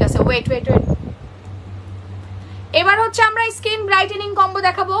 আচ্ছা ঠিক আছে, ওয়েট। এবার হচ্ছে আমরা স্কিন ব্রাইটেনিং কম্বো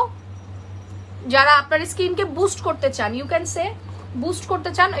দেখাবো। যারা আপনার স্কিনকে বুস্ট করতে চান, ইউ ক্যান সে বুস্ট করতে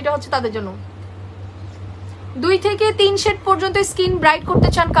চান, এটা হচ্ছে তাদের জন্য। 2 থেকে 3 শেড পর্যন্ত স্কিন ব্রাইট করতে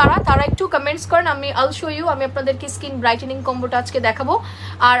চান কারা, তারা একটু কমেন্টস করেন। আমি আল শো ইউ, আমি আপনাদেরকে স্কিন ব্রাইটেনিং কম্বোটা আজকে দেখাবো।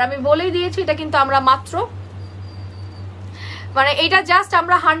 আর আমি বলেই দিয়েছি এটা কিন্তু আমরা মাত্র, মানে এটা জাস্ট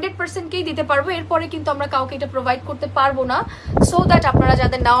আমরা 100%কেই দিতে পারবো, এরপরে কিন্তু আমরা কাউকে এটা প্রোভাইড করতে পারবো না। সো দ্যাট আপনারা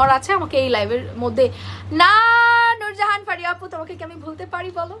যাদের নেওয়ার আছে আমাকে এই লাইভের মধ্যে। না নুরজাহান ফারিয়া আপু, তোমাকে কি আমি ভুলতে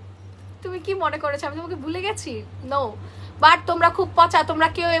পারি বলো? তুমি কি মনে করেছো আমি তোমাকে ভুলে গেছি? নো, বাট তোমরা খুব পচা, তোমরা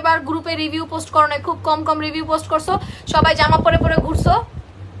কেউ এবার গ্রুপে রিভিউ পোস্ট করো না, খুব কম রিভিউ পোস্ট করছো, সবাই জামা পরে ঘুরছো।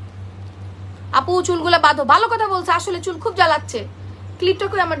 আপু চুলগুলা বাঁধো, ভালো কথা বলছে, আসলে চুল খুব জ্বালাচ্ছে। ক্লিপটা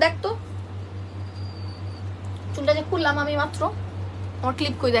কই আমার, দেখ তো চুলটা যে খুললাম আমি মাত্র, আমার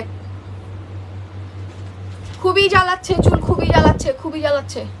ক্লিপ কই দেখ। খুবই জ্বালাচ্ছে চুল, খুবই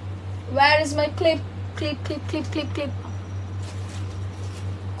জ্বালাচ্ছে। Where is my clip? Clip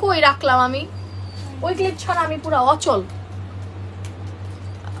কই রাখলাম আমি? ওই ক্লিপ ছাড়া আমি পুরো অচল।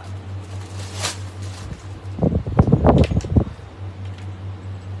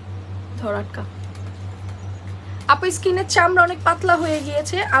 ধর আটকা। আপু স্কিনের চামড়া অনেক পাতলা হয়ে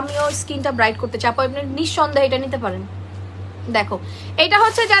গিয়েছে, আমিও স্কিনটা ব্রাইট করতে চাই। আপু আপনি নিঃসন্দেহে এটা নিতে পারেন। দেখো এটা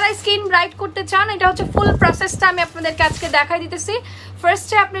হচ্ছে যারা স্কিন ব্রাইট করতে চান, এটা হচ্ছে ফুল প্রসেসটা আমি আপনাদেরকে আজকে দেখাই দিতেছি।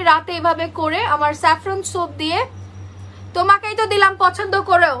 ফার্স্টে আপনি রাতে এভাবে করে আমার স্যাফরন সোপ দিয়ে, তোমাকেই তো দিলাম পছন্দ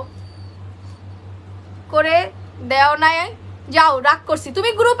করেও, করে দেও নাই, যাও রাগ করছি। তুমি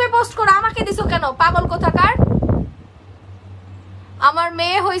গ্রুপে পোস্ট করো, আমাকে দিছো কেন পাগল কোথাকার? আমার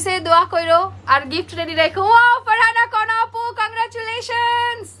মেয়ে হইছে, দোয়া কইরো আর গিফট রেডি রাখো। ওয়াও ফারহানা কোনা আপু,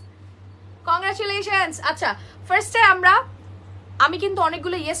 কংগ্রাচুলেশনস কংগ্রাচুলেশনস। আচ্ছা ফার্স্টে আমি কিন্তু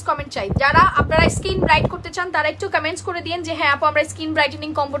অনেকগুলো ইয়েস কমেন্ট চাই। যারা আপনারা স্কিন ব্রাইট করতে চান তারা একটু কমেন্টস করে দিন যে হ্যাঁ আপু আমরা স্কিন ব্রাইটেনিং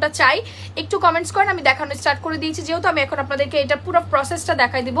কম্বোটা চাই, একটু কমেন্টস করেন। আমি দেখানো স্টার্ট করে দিয়েছি, যেহেতু আমি এখন আপনাদেরকে এটা পুরো প্রসেসটা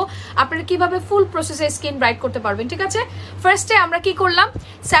দেখাই দিব, আপনারা কিভাবে ফুল প্রসেসে স্কিন ব্রাইট করতে পারবেন। ঠিক আছে, ফার্স্টে আমরা কি করলাম,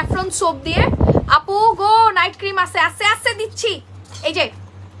 স্যাফরন সোপ দিয়ে, আপু গো নাইট ক্রিম আছে আছে আছে দিচ্ছি। এই যে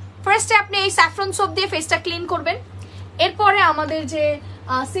ফার্স্টে আপনি এই স্যাফরন সোপ দিয়ে ফেসটা ক্লিন করবেন। এরপরে আমাদের যে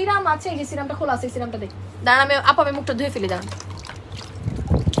সিরাম আছে, এই যে সিরামটা খোলা আছে, সিরামটা দেখ, দাঁড়ান আমি আপু আমি মুখটা ধুয়ে ফেলে, দাঁড়ান।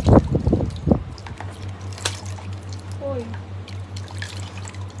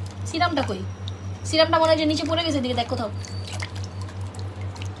 সিরামটা কই? সিরামটা মনে হয় যে নিচে পড়ে গেছে, দিকে দেখ কোথাও।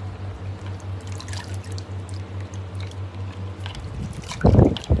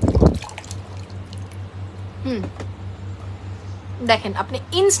 দেখেন আপনি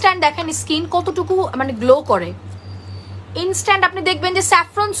ইনস্ট্যান্ট, দেখেন স্কিন কতটুকু মানে গ্লো করে ইনস্ট্যান্ট। আপনি দেখবেন যে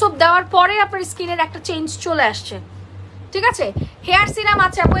স্যাফরন সোপ দেওয়ার পরে আপনার স্কিনের একটা চেঞ্জ চলে আসছে। ঠিক আছে, হেয়ার সিরাম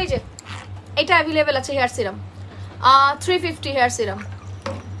আছে আপু, এই যে এটা অ্যাভেলেবেল আছে hair serum, 350 hair serum.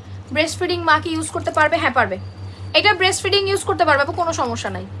 Breast feeding মা কি ইউজ করতে পারবে? হ্যাঁ পারবে, এটা ব্রেস্ট ফিডিং ইউজ করতে পারবে, কোনো সমস্যা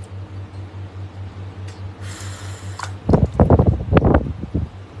নাই।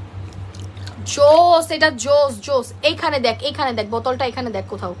 জোস, এটা জোস জোস। এইখানে দেখ, এইখানে দেখ বোতলটা, এখানে দেখ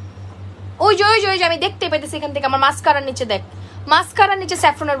কোথাও, ওই যে ওই যে ওই যে আমি দেখতে পেতেছি এখান থেকে, আমার মাস্কারার নিচে দেখ, মাস্কারার নিচে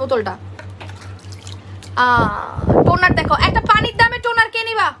স্যাফরনের বোতলটা। টোনার দেখো, একটা পানির দামে টোনার কে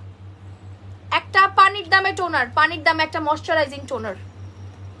নিবা? একটা পানির দামে টোনার, পানির দামে একটা ময়শ্চারাইজিং টোনার।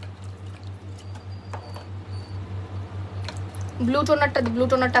 ব্লু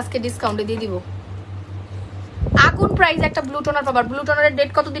টোনারটা আজকে ডিসকাউন্টে দিয়ে দিব, আগুন প্রাইস একটা ব্লু টোনার পাবার। ব্লু টোনারের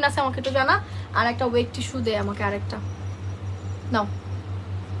ডেট কতদিন আছে আমাকে একটু জানা, আর একটা ওয়েট টিস্যু দে আমাকে, আরেকটা নাও।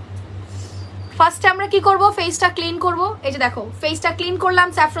 ফার্স্টে আমরা কি করব, ফেসটা ক্লিন করব। এই যে দেখো ফেসটা ক্লিন করলাম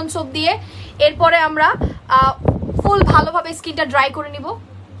স্যাফরন সোপ দিয়ে। এরপরে আমরা ফুল ভালোভাবে স্কিনটা ড্রাই করে নিব।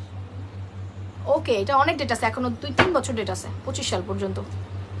 ওকে, এটা অনেক ডেট আছে, এখনো 2-3 বছর ডেট আছে, 25 সাল পর্যন্ত।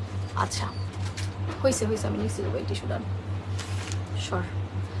 আচ্ছা হয়েছে হয়েছে, আমি নিচ্ছি ওয়েট টিস্যু ডান। সর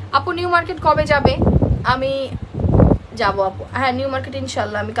আপু নিউ মার্কেট কবে যাবে? আমি যাব আপু, হ্যাঁ নিউ মার্কেট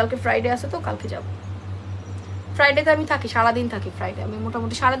ইনশাল্লাহ। আমি কালকে ফ্রাইডে আছে তো, কালকে যাব। ফ্রাইডেতে আমি থাকি, সারাদিন থাকি ফ্রাইডে। আমি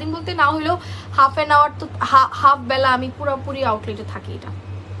মোটামুটি সারাদিন বলতে না হলেও হাফ অ্যান আওয়ার তো, হাফ বেলা আমি পুরোপুরি আউটলেটে থাকি এটা।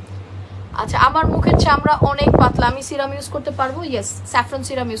 আচ্ছা আমার মুখের চামড়া অনেক পাতলা, আমি সিরাম ইউজ করতে পারবো? ইয়েস, স্যাফরন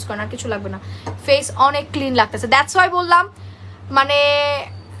সিরাম ইউজ করেন, আর কিছু লাগবে না। ফেস অনেক ক্লিন লাগতেছে, দ্যাটস ওয়াই বললাম। মানে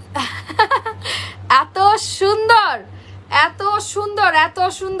এত সুন্দর এত সুন্দর এত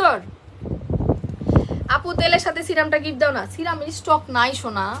সুন্দর। আপু তেলের সাথে সিরামটা গিফট দাও না। সিরামের স্টক নাই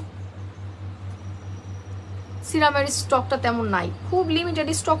সোনা, সিরামের স্টকটা তেমন নাই, খুব লিমিটেড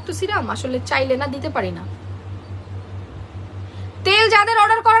স্টক তো সিরাম, আসলে চাইলে না দিতে পারি না। তেল যাদের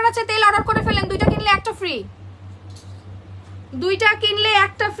অর্ডার করার আছে তেল অর্ডার করে ফেলেন, 2টা কিনলে একটা ফ্রি, 2টা কিনলে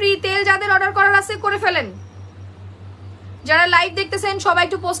একটা ফ্রি। তেল যাদের অর্ডার করার আছে করে ফেলেন। যারা লাইভ দেখতেছেন সবাই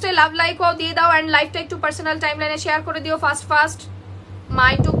একটু পোস্টে লাভ লাইক দিয়ে দাও, এন্ড লাইভটা একটু পার্সোনাল টাইমলাইনে শেয়ার করে দিও ফাস্ট ফাস্ট।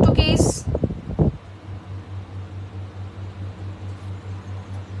 মাই টুকটুকিস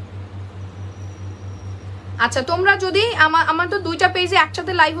আচ্ছা তোমরা যদি আমার তো 2টা পেজে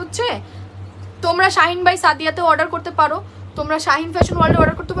একসাথে লাইভ হচ্ছে, তোমরা শাহিন ভাই সাদিয়াতে অর্ডার করতে পারো, তোমরা শাহিন ফ্যাশন ওয়ার্ল্ডে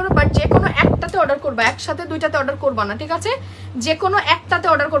অর্ডার করতে পারো, বাট যে কোনো একটাতে অর্ডার করবা, একসাথে 2টাতে অর্ডার করবা না। ঠিক আছে, যে কোনো একটাতে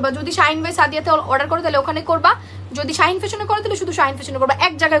অর্ডার করবা। যদি শাহিন ভাই সাদিয়াতে অর্ডার করো তাহলে ওখানে করবা, যদি শাহিন ফ্যাশনে করো তাহলে শুধু শাহিন ফ্যাশনে করবা।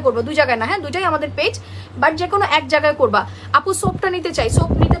 এক জায়গায় করবা, 2 জায়গায় না। হ্যাঁ 2টাই আমাদের পেজ, বাট যে কোনো এক জায়গায় করবা। আপু সোপটা নিতে চাই,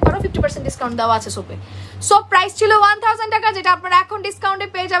 সোপ নিতে পারো, 50% ডিসকাউন্ট দেওয়া আছে সোপে। সোপ প্রাইস ছিল 1000 টাকা, যেটা আপনারা এখন ডিসকাউন্টে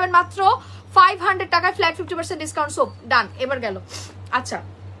পেয়ে যাবেন মাত্র 500 টাকায়, ফ্ল্যাট 50% ডিসকাউন্ট। সোপ ডান, এবার গেল। আচ্ছা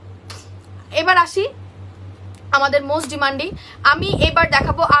এবার আসি আমাদের মোস্ট ডিমান্ডিং। আমি এবার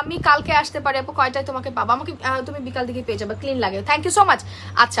দেখাবো, আমি কালকে আসতে পারি আপু, কয়টায় তোমাকে পাবো? আমাকে তুমি বিকাল দিকে পেয়ে যাবে, ক্লিন লাগে। Thank you so much.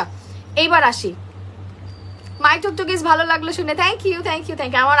 আচ্ছা এইবার আসি, মাই টুকটুকিস ভালো লাগলো শুনে, thank you thank you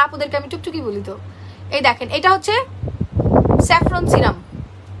thank you. আমার আপুদেরকে আমি টুকটুকি বলি তো। এই দেখেন এটা হচ্ছে স্যাফরন সিরাম,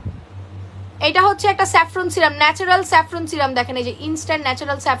 এটা হচ্ছে একটা saffron serum, natural saffron serum. দেখেন এই যে ইনস্ট্যান্ট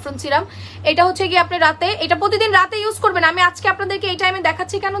ন্যাচারাল স্যাফরন সিরাম। এটা হচ্ছে কি আপনি রাতে, এটা প্রতিদিন রাতে ইউজ করবেন। আমি আজকে আপনাদেরকে এই টাইমে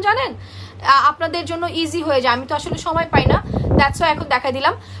দেখাচ্ছি কেন জানেন, আপনাদের জন্য ইজি হয়ে যায়। আমি তো আসলে সময় পাই না, দ্যাটস ওয়াই এখন দেখাই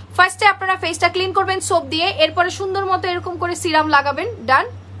দিলাম। ফার্স্টে আপনারা ফেসটা ক্লিন করবেন সোপ দিয়ে, এরপরে সুন্দর মতো এরকম করে সিরাম লাগাবেন। ডান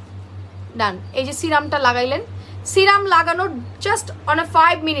ডান। এই যে সিরামটা লাগাইলেন, সিরাম লাগানোর just on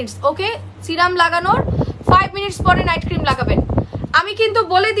 5 minutes, okay? Serum লাগানোর 5 মিনিটস পরে নাইট ক্রিম লাগাবেন। আমি কিন্তু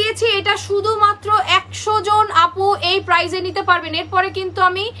বলে দিয়েছি এটা শুধুমাত্র 100 জন আপু এই প্রাইজে নিতে পারবেন। এরপরে কিন্তু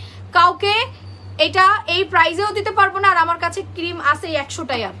আমি কাউকে এটা এই প্রাইজেও দিতে পারবো না। আর আমার কাছে ক্রিম আছে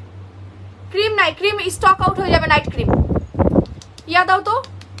 100টাই, আর ক্রিম নাই, ক্রিম স্টক আউট হয়ে যাবে। নাইট ক্রিম ইয়া দাও তো,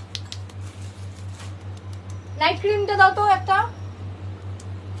 নাইট ক্রিমটা দাও তো একটা।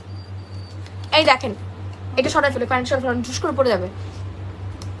 এই দেখেন, এটা সরাই ফেলে, প্যান্ট সরাই ফেলে, ঝুস করে পড়ে যাবে।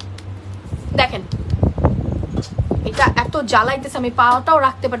 দেখেন এটা এত জ্বালাইতেছে, আমি পাওয়াটাও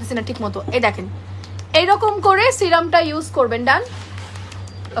রাখতে পারতেছি না ঠিক মতো। এই দেখেন এইরকম করে সিরামটা ইউজ করবেন। ডান,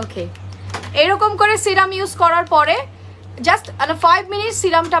 ওকে? এইরকম করে সিরাম ইউজ করার পরে জাস্ট 5 মিনিট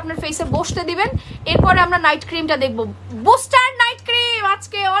সিরামটা আপনার ফেসে বসতে দিবেন। এরপরে আমরা নাইট ক্রিমটা দেখবো। বুস্টার নাইট ক্রিম,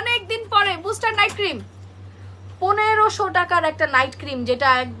 আজকে অনেক দিন পরে বুস্টার নাইট ক্রিম। 1500 টাকার একটা নাইট ক্রিম, যেটা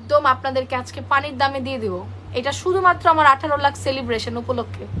একদম আপনাদেরকে আজকে পানির দামে দিয়ে দিব। এটা শুধুমাত্র আমার 18 লাখ সেলিব্রেশন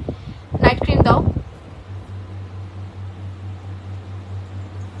উপলক্ষে। নাইট ক্রিম দাও।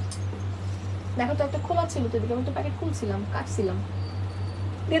 দেখো তো একটা খোলা ছিল তো, এদিকে আমি তো প্যাকেট খুলছিলাম, কাটছিলাম।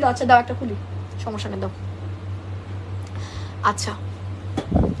 দিয়ে দাও। আচ্ছা দাও, একটা খুলি, সমস্যা নেই, দাও। আচ্ছা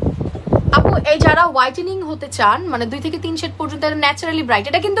আপু, এই যারা হোয়াইটেনিং হতে চান, মানে 2 থেকে 3 শেড পর্যন্ত ন্যাচারালি ব্রাইট,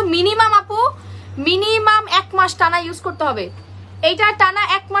 এটা কিন্তু মিনিমাম আপু মিনিমাম 1 মাস টানা ইউজ করতে হবে। এইটা টানা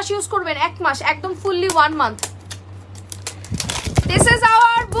 1 মাস ইউজ করবেন, 1 মাস, একদম fully 1 month. This is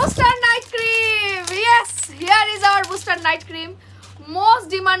our booster night cream. Yes, here is our booster night cream, most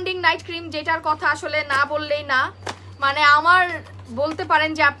demanding night cream, যেটার কথা আসলে না বললেই না। মানে আমার বলতে পারেন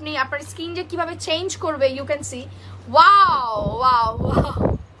যে আপনি আপনার স্কিন যে কিভাবে চেঞ্জ করবে, you can see. Wow wow wow,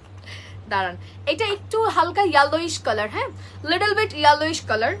 দাঁড়ান। এটা একটু হালকা ইয়েলোইশ কালার, হ্যাঁ, লিটল বিট ইয়েলোইশ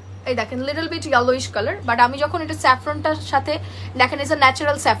কালার। এই দেখেন little bit yellowish colour, but আমি যখন এটা স্যাফরনটার সাথে দেখেন, ইটস আ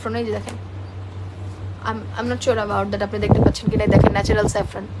ন্যাচারাল স্যাফরন। এই যে দেখেন, I am not sure about that, আপনি দেখতে পাচ্ছেন কিনা। দেখেন ন্যাচারাল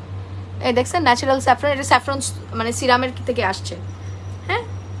স্যাফরন, এই দেখছেন ন্যাচারাল স্যাফরন। এটা স্যাফরন মানে সিরামের থেকে আসছে, হ্যাঁ।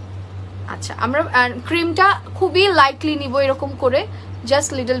 আচ্ছা, আমরা ক্রিমটা খুবই লাইটলি নিব, এরকম করে জাস্ট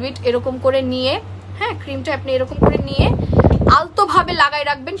লিটল বিট এরকম করে নিয়ে, হ্যাঁ, ক্রিমটা আপনি এরকম করে নিয়ে আলতোভাবে লাগাই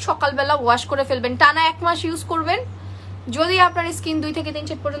রাখবেন। সকালবেলা ওয়াশ করে ফেলবেন। টানা 1 মাস ইউজ করবেন। যদি আপনার স্কিন 2 থেকে 3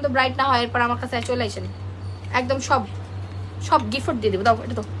 শেড পর্যন্ত ব্রাইট না হয়, এরপর আমার কাছে চলে আসেন, একদম সব সব গিফট দিয়ে দেবো। দাও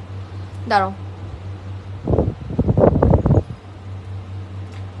এটা তো, দাঁড়াও।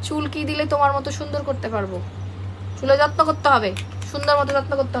 চুল কি দিলে তোমার মতো সুন্দর করতে পারবো? চুলে যত্ন করতে হবে, সুন্দর মতো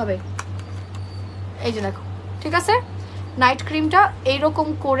যত্ন করতে হবে। এই যে দেখো, ঠিক আছে? নাইট ক্রিমটা এইরকম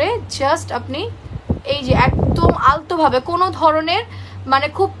করে জাস্ট আপনি এই যে একদম আলতোভাবে, কোনো ধরনের মানে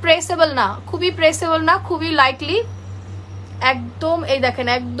খুব প্রেসেবল না, খুবই প্রেসেবল না, খুবই লাইটলি একদম। এই দেখেন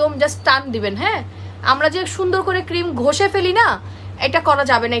একদম জাস্ট টান দিবেন, হ্যাঁ। আমরা যে সুন্দর করে ক্রিম ঘষে ফেলি না, এটা করা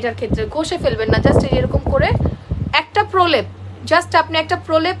যাবে না। এটার ক্ষেত্রে ঘষে ফেলবেন না, জাস্ট এরকম করে একটা প্রলেপ, জাস্ট আপনি একটা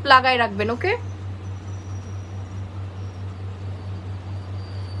প্রলেপ লাগাই রাখবেন, ওকে?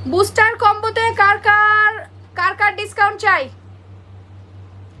 বুস্টার কম্বোতে কার কার ডিসকাউন্ট চাই?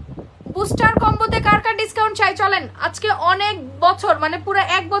 বুস্টার কম্বোতে কার কার ডিসকাউন্ট চাই? চলেন, আজকে অনেক বছর, মানে পুরো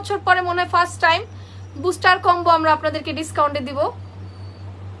 1 বছর পরে মনে হয় ফার্স্ট টাইম বুস্টার কম্বো আমরা আপনাদেরকে ডিসকাউন্টে দিব।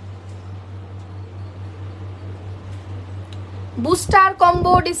 বুস্টার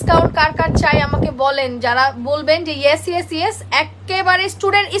কম্বো ডিসকাউন্ট কার কার চাই আমাকে বলেন। যারা বলবেন যে ইয়েস ইয়েস ইয়েস, একেবারে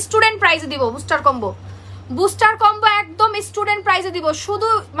স্টুডেন্ট প্রাইসে দিব বুস্টার কম্বো। বুস্টার কম্বো একদম স্টুডেন্ট প্রাইসে দিব, শুধু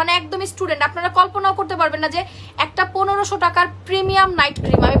মানে একদম স্টুডেন্ট। আপনারা কল্পনাও করতে পারবেন না যে একটা 1500 টাকার প্রিমিয়াম নাইট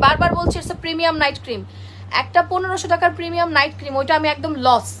ক্রিম, আমি বারবার বলছি ইটস প্রিমিয়াম নাইট ক্রিম, একটা 1500 টাকার প্রিমিয়াম নাইট ক্রিম, ওইটা আমি একদম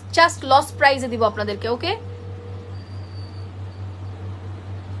জাস্ট লস প্রাইসে দিব আপনাদেরকে, ওকে?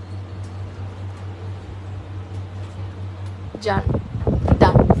 যান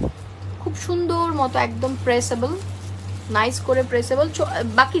ডান, খুব সুন্দর মতো একদম প্রেসেবল, নাইস করে প্রেসেবল।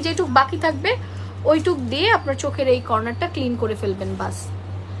 বাকি যেটুক বাকি থাকবে ওইটুক দিয়ে আপনার চোখের এই কর্নারটা ক্লিন করে ফেলবেন, বাস।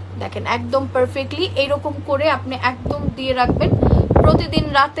 দেখেন একদম পারফেক্টলি এইরকম করে আপনি একদম দিয়ে রাখবেন প্রতিদিন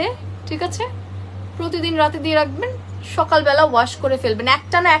রাতে, ঠিক আছে? প্রতিদিন রাতে দিয়ে রাখবেন, সকালবেলা ওয়াশ করে ফেলবেন।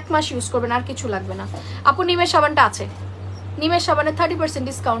 একটানা 1 মাস ইউজ করবেন, আর কিছু লাগবে না। আপু নিমের সাবানটা আছে, নিমের সাবানে 30%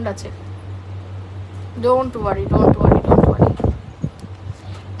 ডিসকাউন্ট আছে। Don't worry, don't worry, don't worry.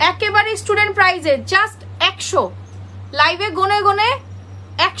 একেবারে স্টুডেন্ট প্রাইজে জাস্ট 100, লাইভে গুনে গুনে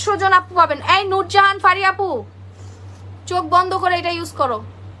 100 জন আপু পাবেন। এই নুরজাহান ফারি আপু, চোখ বন্ধ করে এটা ইউজ করো।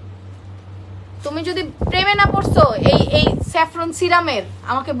 তুমি যদি প্রেমে না পড়ছো এই এই স্যাফরন সিরামের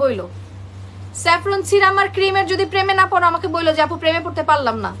আমাকে বইলো, স্যাফরন সিরাম আর ক্রিমের যদি প্রেমে না পড়ো আমাকে বইলো যে আপু প্রেমে পড়তে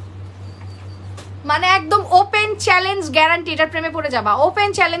পারলাম না। মানে একদম ওপেন চ্যালেঞ্জ গ্যারান্টি এটার প্রেমে পড়ে যাবা, ওপেন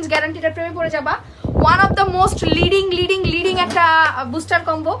চ্যালেঞ্জ গ্যারান্টি এটার প্রেমে পড়ে যাবা। One of the most leading একটা বুস্টার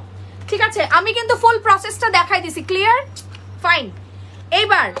কম্বো। ঠিক আছে, আমি কিন্তু ফুল প্রসেসটা দেখাই দিছি, ক্লিয়ার ফাইন।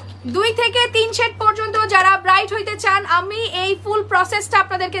 এইবার 2 থেকে 3 শেড পর্যন্ত যারা ব্রাইট হইতে চান আমি এই ফুল প্রসেসটা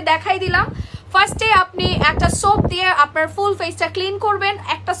আপনাদেরকে দেখাই দিলাম। ফার্স্টে আপনি একটা সোপ দিয়ে আপনার ফুল ফেসটা ক্লিন করবেন।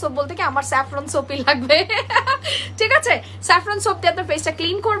 একটা সোপ বলতে কি আমার স্যাফরন সোপই লাগবে ঠিক আছে, স্যাফরন সোপ দিয়ে আপনার ফেসটা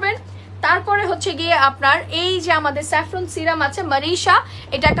ক্লিন করবেন। তারপরে হচ্ছে গিয়ে আপনার এই যে আমাদের স্যাফরন সিরাম আছে মারিশা,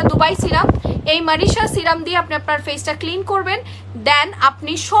 এটা একটা দুবাই সিরাম, এই মারিশা সিরাম দিয়ে আপনি আপনার ফেসটা ক্লিন করবেন। দেন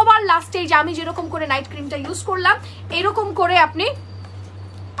আপনি সবার লাস্টে যে আমি যেরকম করে নাইট ক্রিমটা ইউজ করলাম এরকম করে আপনি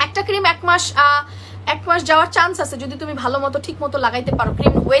একটা ক্রিম 1 মাস যাওয়ার চান্স আছে যদি তুমি ভালো মতো ঠিক মতো লাগাইতে পারো,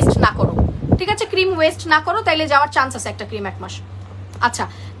 ক্রিম ওয়েস্ট না করো। ঠিক আছে, ক্রিম ওয়েস্ট না করো তাইলে যাওয়ার চান্স আছে একটা ক্রিম 1 মাস। আচ্ছা,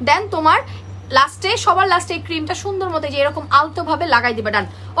 দেন তোমার লাস্টে সবার লাস্টে এই ক্রিমটা সুন্দর মতো যে এরকম আলতো ভাবে লাগাই দিবে। ডান,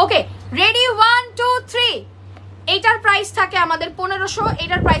 ওকে রেডি 1 2 3। এইটার প্রাইস থাকে আমাদের 1500,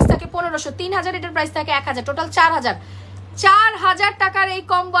 এটার প্রাইস থাকে 1500, 3000, এটার প্রাইস থাকে 1000, টোটাল 4000 টাকার এই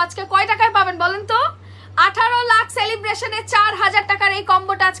কম্বো আজকে কয় টাকায় পাবেন বলেন তো? 18 লাখ সেলিব্রেশনে 4000 টাকার এই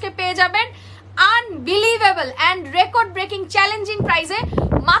কম্বোটা আজকে পেয়ে যাবেন unbelievable and record breaking challenging প্রাইসে।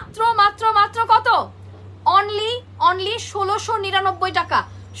 মাত্র মাত্র মাত্র কত? অনলি 1699 টাকা।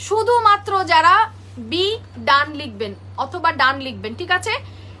 শুধুমাত্র যারা বি ডান লিখবেন অথবা ডান লিখবেন, ঠিক আছে,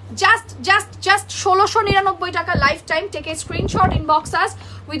 জাস্ট 1699 টাকা life time. Take a screenshot, inbox us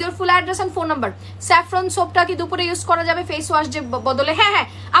with your full address and phone number. Saffron সোপটা কি দুপুরে ইউজ করা যাবে ফেস ওয়াশ যে বদলে? হ্যাঁ হ্যাঁ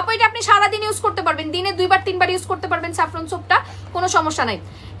আপু, এটা আপনি সারাদিন ইউজ করতে পারবেন, দিনে 2বার 3বার ইউজ করতে পারবেন স্যাফরন সোপটা, কোনো সমস্যা নাই।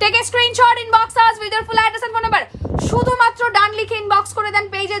 Take a screenshot, inbox us with your full address and phone number. শুধুমাত্র ডান লিখে ইনবক্স করে দেন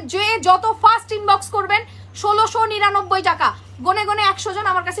পেজে, যে যত ফাস্ট ইনবক্স করবেন 1699 টাকা। গনে গনে 100 জন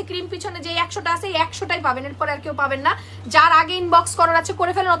আমার কাছে ক্রিম পিছনে যে 100টা আছে এই 100টাই পাবেন, এরপর আর কেউ পাবেন না। যার আগে ইনবক্স করার আছে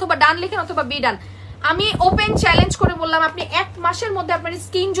করে ফেলেন, অথবা ডান লিখেন অথবা বি ডান। আমি ওপেন চ্যালেঞ্জ করে বললাম আপনি 1 মাসের মধ্যে আপনার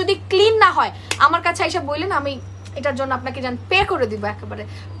স্কিন যদি ক্লিন না হয় আমার কাছে এসে বললেন, আমি এটার জন্য আপনাকে জান পে করে দিব, একেবারে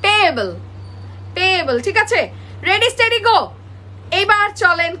পেয়েবল। ঠিক আছে, রেডি স্টেডি গো। এইবার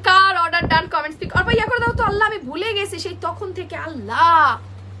চলেন কার অর্ডার ডান কমেন্টস পিক আর ইয়া করে দাও তো। আল্লাহ আমি ভুলে গেছি সেই তখন থেকে, আল্লাহ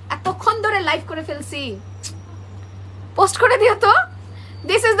এতক্ষণ ধরে লাইভ করে ফেলছি, পোস্ট করে দিও তো।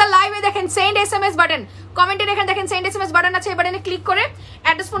 This is the live. দেখেন সেন্ড এসএমএস বাটন, কমেন্টে দেখেন দেখেন সেন্ড এসএমএস বাটন আছে, এই বাটনে ক্লিক করে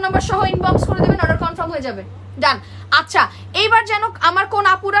অ্যাড্রেস ফোন নাম্বার সহ ইনবক্স করে দেবেন, অর্ডার কনফার্ম হয়ে যাবে। ডান। আচ্ছা, এইবার যেন আমার কোন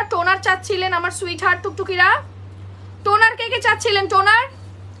আপুরা টোনার চাচ্ছিলেন, আমার সুইট হার্ট টুকটুকিরা টোনার কে কে চাচ্ছিলেন? টোনার,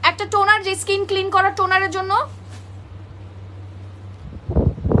 একটা টোনার যে স্কিন ক্লিন করার টোনারের জন্য,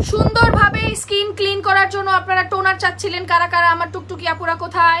 সুন্দরভাবে স্কিন ক্লিন করার জন্য আপনারা টোনার চাচ্ছিলেন কারা কারা? আমার টুকটুকি আপুরা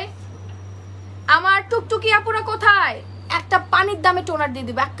কোথায়? আমার টুকটুকি আপুরা কোথায়? একটা পানির দামে টোনার দিয়ে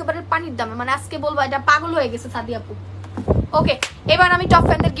দিবে, একেবারে পানির দামে, মানে আজকে বলবো এটা পাগল হয়ে গেছে সাদি আপু। ওকে, এবার আমি টপ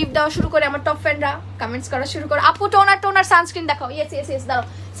ফ্যানদের গিফট দেওয়া শুরু করি। আমার টপ ফ্যানরা কমেন্টস করা শুরু করো, আপু টোনার সানস্ক্রিন দেখাও। ইয়েস দাও,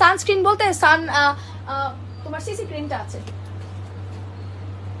 সানস্ক্রিন বলতে তোমার সিসি ক্রিমটা আছে,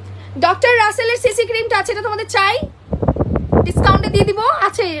 ডক্টর রাসেলের সিসি ক্রিমটা আছে, এটা তোমাদের চাই? ডিসকাউন্টে দিয়ে দিব,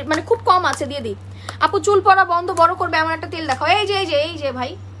 আছে মানে খুব কম আছে, দিয়ে দিই। আপু চুল পড়া বন্ধ বড় করবে এমন একটা তেল দেখাও। এই যে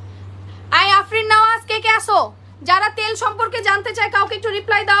ভাই, আই আফরিন নওয়াজ কে কে আসো? যারা তেল সম্পর্কে জানতে চায় কাউকে একটু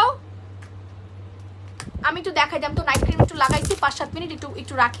রিপ্লাই দাও। আমি একটু দেখাই দিলাম তো, নাইট ক্রিম একটু লাগাইছি 5-7 মিনিট,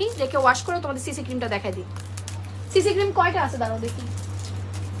 একটু রাখি, রেখে ওয়াশ করে তোমাদের সিসি ক্রিমটা দেখাই দিই। সিসি ক্রিম কয়টা আছে দাঁড়াও দেখি।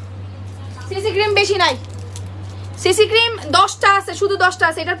 সিসি ক্রিম বেশি নাই, সিসি ক্রিম 10টা আছে, শুধু 10টা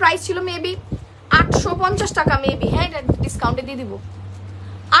আছে। এটার প্রাইস ছিল মেবি 850 টাকা মেবি, হ্যাঁ এটা ডিসকাউন্টে দিয়ে দিব।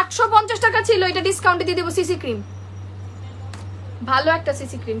 850 টাকা ছিল, এটা ডিসকাউন্টে দিয়ে দিব। সিসি ক্রিম ভালো একটা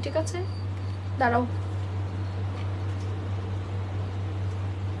সিসি ক্রিম, ঠিক আছে দাঁড়াও।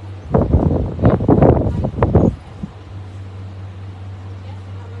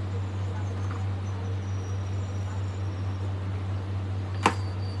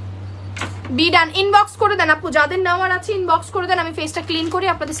 বি ডান, ইনবক্স করে দেন আপু, যাদের নেওয়ার আছে ইনবক্স করে দেন, আমি ফেসটা ক্লিন করি,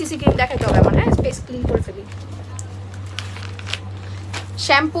 আপনাদের সিসি ক্রিম দেখাতে হবে আমার, হ্যাঁ ফেস ক্লিন করে ফেলি।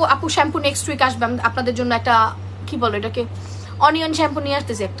 শ্যাম্পু আপু, শ্যাম্পু নেক্সট উইক আসবে, আপনাদের জন্য একটা কি বলো এটাকে, অনিয়ন শ্যাম্পু নিয়ে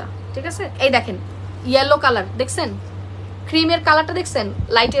আসতেছি একটা, ঠিক আছে। এই দেখেন ইয়েলো কালার, দেখছেন ক্রিমের কালারটা, দেখছেন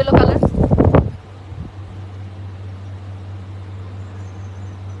লাইট ইয়েলো কালার।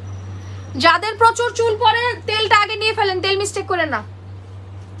 যাদের প্রচুর চুল পরে তেলটা আগে নিয়ে ফেলেন, তেল মিস্টেক করেন না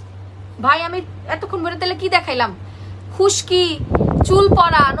ভাই। আমি এতক্ষণ ভরে তেলে কি দেখাইলাম? খুশকি, চুল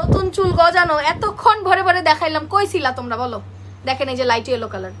পড়া, নতুন চুল গজানো, এতক্ষণ ভরে ভরে দেখাইলাম, কই ছিলা তোমরা বলো? দেখেন এই যে লাইট ইয়েলো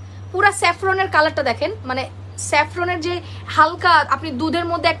কালার, পুরা স্যাফরনের কালারটা দেখেন, মানে স্যাফরনের যে হালকা, আপনি দুধের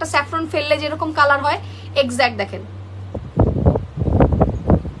মধ্যে একটা স্যাফরন ফেললে যেরকম কালার হয় এক্স্যাক্ট দেখেন।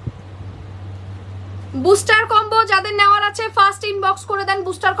 বুস্টার কম্বো যাদের নেওয়ার আছে ফার্স্ট ইনবক্স করে দেন।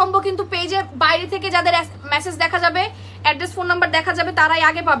 বুস্টার কম্বো কিন্তু পেজে বাইরে থেকে যাদের মেসেজ দেখা যাবে, অ্যাড্রেস ফোন নাম্বার দেখা যাবে, তারাই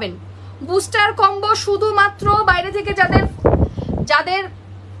আগে পাবেন। বুস্টার কম্বো শুধুমাত্র বাইরে থেকে যাদের যাদের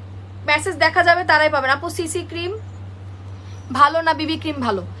মেসেজ দেখা যাবে তারাই পাবেন। আপু সিসি ক্রিম ভালো না বিবি ক্রিম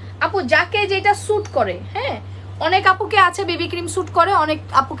ভালো? আপু যাকে যেটা স্যুট করে, হ্যাঁ, অনেক আপুকে আছে বিবি ক্রিম স্যুট করে, অনেক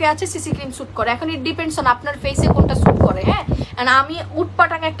আপুকে আছে সিসি ক্রিম স্যুট করে। এখন ইট ডিপেন্ডস অন আপনার ফেসে কোনটা স্যুট করে। হ্যাঁ, আমি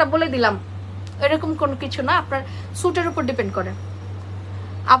উটপাটাং একটা বলে দিলাম, এরকম কোনো কিছু না, আপনার স্যুটের উপর ডিপেন্ড করে।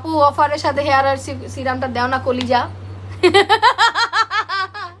 আপু অফারের সাথে হেয়ার আর সিরামটা দেও না কলিজা।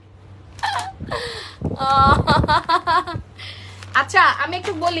 আচ্ছা আমি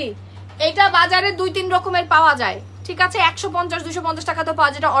একটু বলি, এটা বাজারে 2-3 রকমের পাওয়া যায়, ঠিক আছে? 150-250 টাকা তো পাওয়া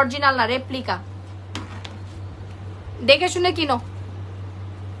যায়, যেটা অরিজিনাল না, রেপ্লিকা। দেখে শুনে কিনো।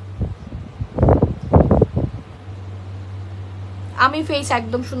 আমি ফেস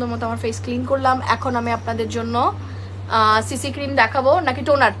একদম সুন্দর মতো আমার ফেস ক্লিন করলাম। এখন আমি আপনাদের জন্য সিসি ক্রিম দেখাবো নাকি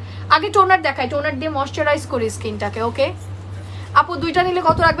টোনার? আগে টোনার দেখাই, টোনার দিয়ে ময়শ্চারাইজ করি স্কিনটাকে। ওকে আপু, দুইটা নিলে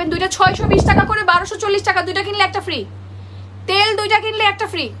কত রাখবেন? দুইটা 620 টাকা করে, 1240 টাকা। দুইটা কিনলে একটা ফ্রি। তেল দুইটা কিনলে একটা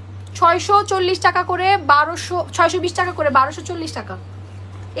ফ্রি। 640 টাকা করে, 620 টাকা করে, 1240 টাকা।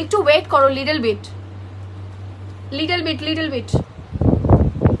 একটু ওয়েট করো, লিটল বিট।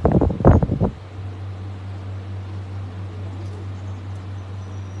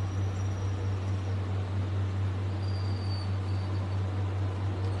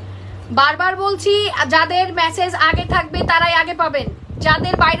 বারবার বলছি, যাদের মেসেজ আগে থাকবে তারাই আগে পাবেন,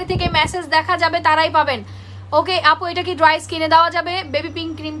 যাদের বাইরে থেকে মেসেজ দেখা যাবে তারাই পাবেন। ওকে আপু, এটা কি ড্রাই স্কিনে দেওয়া যাবে? বেবি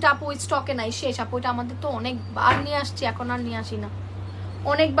পিঙ্ক ক্রিমটা আপু স্টকে নাই, শেষ। আপু এটা আমাদের তো অনেকবার নিয়ে আসছি, এখন আর নিয়ে আসি না,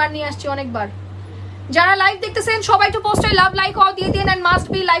 অনেকবার নিয়ে আসছি, অনেকবার। যারা লাইভ দেখতেছেন সবাই একটু পোস্টে লাভ লাইক অল দিয়ে দিন, এন্ড মাস্ট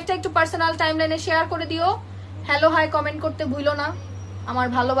বি লাইভটা একটু পার্সোনাল টাইমলাইনে শেয়ার করে দিও। হ্যালো হাই কমেন্ট করতে ভুলো না আমার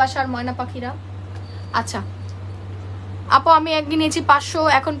ভালোবাসার ময়না পাখিরা। আচ্ছা আপু, আমি একদিন নিয়েছি 500,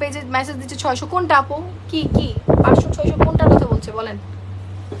 এখন পেজে মেসেজ দিচ্ছে 600। কোনটা আপু? কি 500-600 কোনটার কথা বলছে বলেন?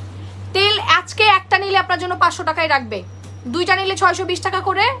 তেল আজকে একটা নিলে আপনার জন্য 500 টাকায় রাখবে, দুইটা নিলে 620 টাকা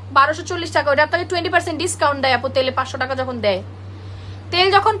করে, 1240 টাকা। ওটা আপনাকে 20% ডিসকাউন্ট দেয় আপু। তেলে 500 টাকা যখন দেয়, তেল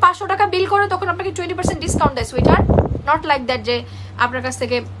যখন 500 টাকা বিল করে তখন আপনাকে 20% ডিসকাউন্ট দেয় সুইটার। নট লাইক দ্যাট যে আপনার কাছ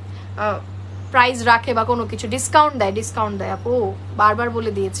থেকে প্রাইস রাখে বা কোনো কিছু, ডিসকাউন্ট দেয় আপু, বারবার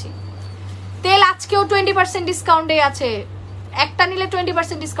বলে দিয়েছি। তেল আজকেও 20% ডিসকাউন্টে আছে, একটা নিলে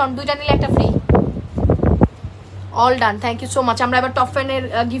 20% ডিসকাউন্ট, দুইটা নিলে একটা free. All done, thank you so much. আমরা এবার টপ ফ্যানের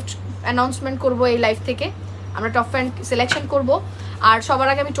গিফট অ্যানাউন্সমেন্ট করবো এই লাইভ থেকে, আমরা টপ ফ্যান সিলেকশন করব। আর সবার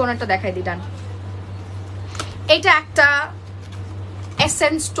আগে আমি টোনারটা দেখাই দিই। ডান, এটা একটা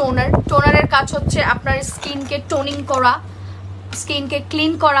এসেন্স টোনার। টোনারের কাজ হচ্ছে আপনার স্কিনকে টোনিং করা, স্কিনকে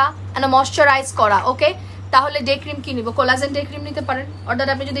ক্লিন করা এন্ড ময়শ্চারাইজ করা। ওকে, তাহলে ডে ক্রিম কি নিব? কোলাজেন ডে ক্রিম নিতে পারেন, অর্থাৎ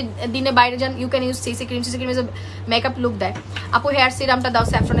আপনি যদি দিনে বাইরে যান you can use CC cream. CC cream is makeup look দেয়। আপু হেয়ার সিরামটা দাও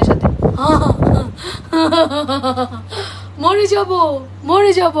স্যাফরনের সাথে। মরে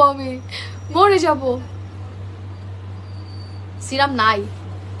যাব আমি, মরে যাব। সিরাম নাই।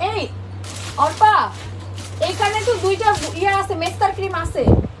 এই অর্পা, এখানে তো দুইটা ইয়ে আছে, মেস্তার ক্রিম আছে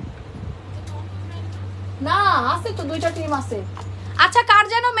না? আছে তো, দুইটা ক্রিম আছে। আচ্ছা কার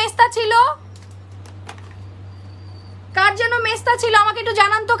যেন মেস্তা ছিল, আমাকে একটু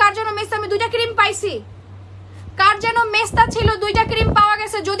জানান তো কার যেন মেস্তা। আমি দুইটা ক্রিম পাইছি, কার যেন মেস্তা ছিল, দুইটা ক্রিম পাওয়া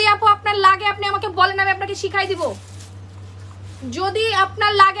গেছে। যদি আপু আপনার লাগে আপনি আমাকে বলেন, আমি আপনাকে শিখাই দিব। যদি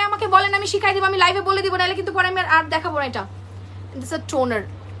আপনার লাগে আমাকে বলেন, আমি শিখাই দিব, আমি লাইভে বলে দিব, নাহলে কিন্তু পরে আমি আর দেখাবো না। এটা this a toner,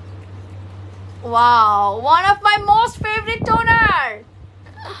 wow, one of my most favourite toner.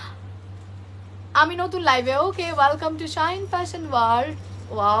 আমি নতুন লাইভে। ওকে, welcome to Shahin fashion world.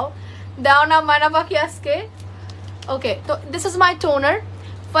 Wow, দাও না মানা পাখি আজকে। ওকে, তো this is my toner.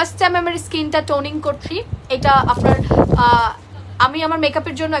 First time আমার স্কিনটা টোনিং করছি। এটা আপনার আমি আমার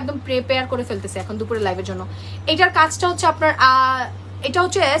মেকআপের জন্য একদম প্রিপেয়ার করে ফেলতেছি এখন দুপুরে লাইভের জন্য। এটার কাজটা হচ্ছে আপনার এটা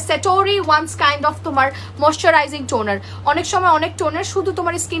হচ্ছে সেটোরি ওয়ান্স কাইন্ড অফ তোমার ময়শ্চারাইজিং টোনার। অনেক সময় অনেক টোনার শুধু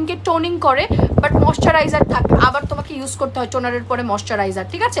তোমার স্কিনকে টোনিং করে, বাট ময়শ্চারাইজার থাকে, আবার তোমাকে ইউজ করতে হয় টোনারের পরে ময়শ্চারাইজার,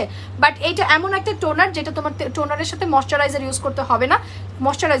 ঠিক আছে? বাট এইটা এমন একটা টোনার যেটা তোমার টোনারের সাথে ময়শ্চারাইজার ইউজ করতে হবে না,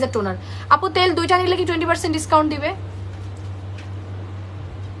 ময়শ্চারাইজার টোনার। আপু তেল দুইটা নিলে কি 20% ডিসকাউন্ট দিবে?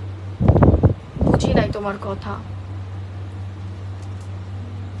 বুঝি নাই তোমার কথা।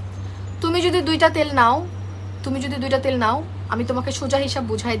 তুমি যদি দুইটা তেল নাও, আমি তোমাকে সোজা হিসাব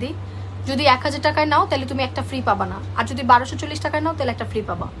বুঝাই দিই। যদি 1000 টাকায় নাও তাহলে তুমি একটা ফ্রি পাবা না, আর যদি 1240 টাকায় নাও তাহলে একটা ফ্রি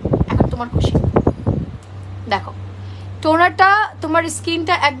পাবা। এখন তোমার খুশি। দেখো টোনারটা তোমার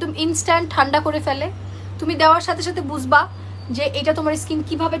স্কিনটা একদম ইনস্ট্যান্ট ঠান্ডা করে ফেলে, তুমি দেওয়ার সাথে সাথে বুঝবা যে এটা তোমার স্কিন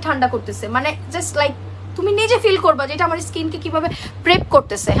কিভাবে ঠান্ডা করতেছে, মানে জাস্ট লাইক তুমি নিজে ফিল করবা যে এটা আমার স্কিনকে কিভাবে প্রেপ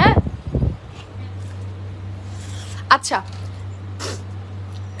করতেছে। হ্যাঁ আচ্ছা,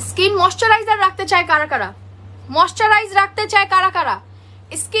 স্কিন ময়শ্চারাইজার রাখতে চায় কারা কারা? ময়শ্চারাইজ রাখতে চায় কারা কারা?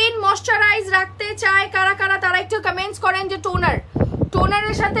 স্কিন ময়শ্চারাইজ রাখতে চায় কারা কারা? তারা একটু কমেন্টস করেন যে টোনার,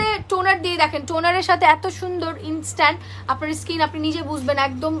 টোনারের সাথে টোনার দিয়ে দেখেন, টোনারের সাথে এত সুন্দর ইনস্ট্যান্ট আপনার স্কিন আপনি নিজে বুঝবেন,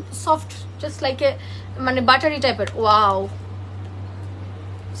 একদম সফট, জাস্ট লাইক এ মানে বাটারি টাইপের। Wow,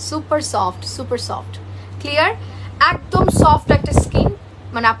 super soft, super soft, clear, একদম সফট একটা স্কিন,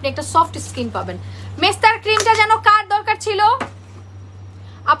 মানে আপনি একটা সফট স্কিন পাবেন। মেস্তার ক্রিমটা যেন কার দরকার ছিল?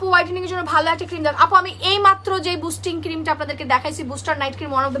 আপু হোয়াইটেনিং এর জন্য ভালো একটা ক্রিম দেখ। আপু আমি এই মাত্র যে বুস্টিং ক্রিমটা আপনাদেরকে দেখাইছি, booster night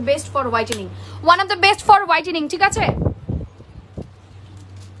cream, one of the best for whitening, one of the best for whitening, ঠিক আছে?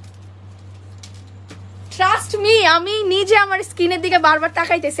 ট্রাস্ট মি, আমি নিজে আমার স্কিনের দিকে বারবার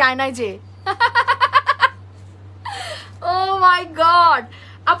তাকাইতেছি আয়নায় যে। ও মাই গড।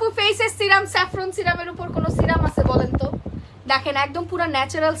 আপু ফেসের সিরাম, স্যাফরন সিরামের উপর কোনো সিরাম আছে বলেন তো? দেখেন একদম পুরো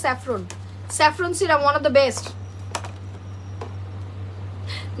natural saffron, saffron serum, one of the best.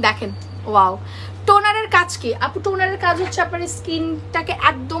 দেখেন ওয়াও। টোনারের কাজ কি আপু? টোনারের কাজ হচ্ছে আপনার স্কিনটাকে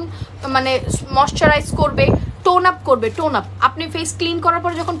একদম মানে ময়শ্চারাইজ করবে, টোন আপ করবে, টোন আপ। আপনি ফেস ক্লিন করার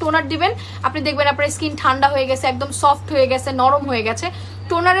পর যখন টোনার দিবেন আপনি দেখবেন আপনার স্কিন ঠান্ডা হয়ে গেছে, একদম সফট হয়ে গেছে, নরম হয়ে গেছে।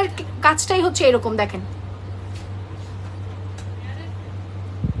 টোনারের কাজটাই হচ্ছে এরকম। দেখেন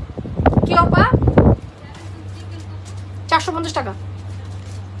কি আপা? 450 টাকা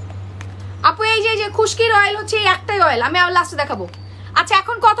আপু। এই যে খুশকির অয়েল হচ্ছে এই একটাই অয়েল, আমি আবার লাস্টে দেখাবো। আচ্ছা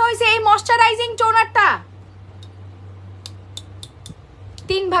এখন কথা হয়েছে এই ময়শ্চারাইজিং টোনারটা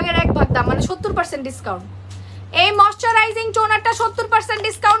 3 ভাগের 1 ভাগ দাম, মানে 70% ডিসকাউন্ট। এই ময়শ্চারাইজিং টোনারটা 70%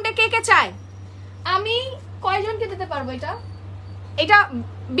 ডিসকাউন্টে কে কে চায়? আমি কয়জনকে দিতে পারবো এটা? এটা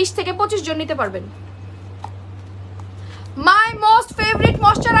 20 থেকে 25 জন নিতে পারবেন। My most favourite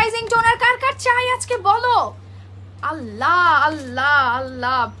moisturising toner কার কার চাই আজকে বলো? আল্লাহ আল্লাহ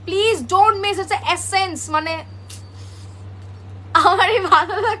আল্লাহ, please don't miss it's essence, মানে আমারই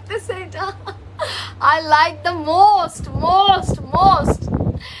ভালো লাগতেছে এটা। I like the most most most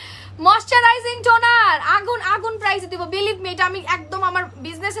moisturising toner. আগুন আগুন প্রাইসে দিব, বিলিভ মি। এটা আমি একদম আমার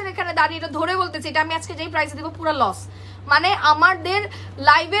বিজনেসের এখানে দাঁড়িয়ে এটা ধরে বলতেছি, এটা আমি আজকে যেই প্রাইসে দিব পুরো লস। মানে আমাদের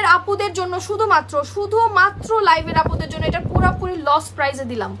লাইভের আপুদের জন্য, শুধুমাত্র লাইভের আপুদের জন্য এটা পুরোপুরি লস প্রাইসে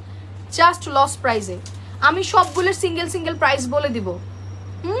দিলাম, জাস্ট লস প্রাইসে। আমি সবগুলোর সিঙ্গেল সিঙ্গেল প্রাইস বলে দিব।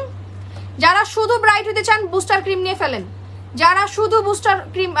 যারা শুধু ব্রাইট হতে চান বুস্টার ক্রিম নিয়ে ফেলেন, যারা শুধু বুস্টার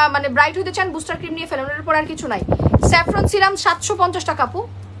ক্রিম মানে ব্রাইট হতে চান বুস্টার ক্রিম নিয়ে ফেলেন, ওটার পর আর কিছু নাই। স্যাফরন সিরাম 750 টাকা আপু,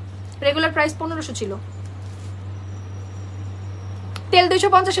 রেগুলার প্রাইস 1500 ছিল। তেল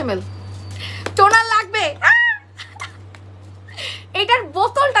 250 ml। টোনার লাগবে। এটার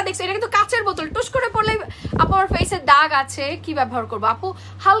বোতলটা দেখছো, এটা কিন্তু কাচের বোতল, টুস করে পড়লে আপু আমার ফেসে দাগ আছে, কি ব্যবহার করবো আপু?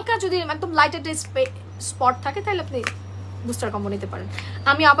 হালকা যদি একদম লাইট একটা স্পট থাকে তাহলে আপনি বুস্টার কম্বো নিতে পারেন।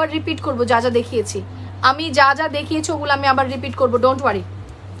 আমি আবার রিপিট করবো যা যা দেখিয়েছি, আমি যা যা দেখিয়েছি ওগুলো আমি আবার রিপিট করবো, ডোন্ট ওয়ারি।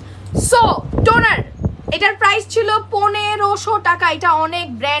 সো টোনার, এটার প্রাইস ছিল 1500 টাকা। এটা অনেক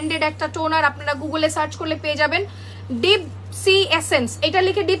ব্র্যান্ডেড একটা টোনার, আপনারা গুগলে সার্চ করলে পেয়ে যাবেন। ডিপ সি এসেন্স, এটা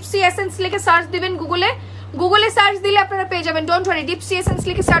লিখে ডিপ সি এসেন্স লিখে সার্চ দিবেন গুগলে, গুগলে সার্চ দিলে আপনারা পেয়ে যাবেন, don't worry. Deep sea essence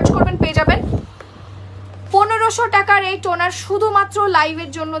লিখে সার্চ করবেন, পেয়ে যাবেন। 1500 টাকার এই টোনার শুধুমাত্র লাইভের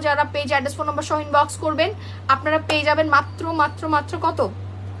জন্য, যারা পেজ অ্যাড্রেস ফোন নম্বর সহ ইনবক্স করবেন আপনারা পেয়ে যাবেন মাত্র মাত্র মাত্র কত?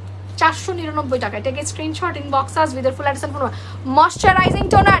 499 টাকা। এটাকে screenshot, inbox us with full address phone number. Moisturising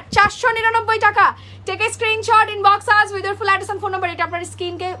toner 499 টাকা। Take screenshot, inbox us with full address phone নম্বর। এটা আপনার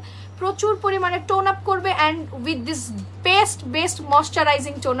স্কিনকে প্রচুর পরিমাণে টোন আপ করবে and with this best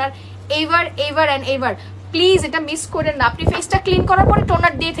moisturising toner ever and ever. Please এটা মিস করেন না। আপনি ফেসটা ক্লিন করার পরে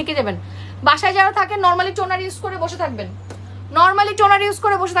টোনার দিয়ে থেকে যাবেন। বাসায় যারা থাকেন নর্মালি টোনার ইউজ করে বসে থাকবেন, নর্মালি টোনার ইউজ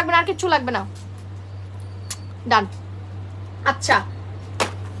করে বসে থাকবেন, আর কিছু লাগবে না। ডান। আচ্ছা,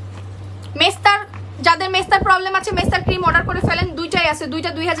 মেস্তার, যাদের মেস্তার প্রবলেম আছে মেস্তার ক্রিম অর্ডার করে ফেলেন, দুইটাই আছে, দুইটা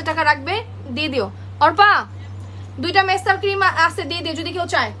 2000 টাকা রাখবে, দিয়ে দিও। অর্পা দুইটা মেস্তার ক্রিম আছে, দিয়ে দিও যদি কেউ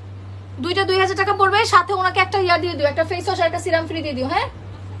চায়। দুইটা 2000 টাকা পড়বে, সাথে ওনাকে একটা ইয়ার দিয়ে দিও, একটা ফেস ওয়াশ আর একটা সিরাম ফ্রি দিয়ে দিও। হ্যাঁ,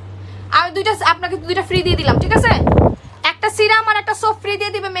 আমি আপনাকে দুইটা ফ্রি দিয়ে দিলাম, ঠিক আছে? একটা সিরাম আর একটা সোপ ফ্রি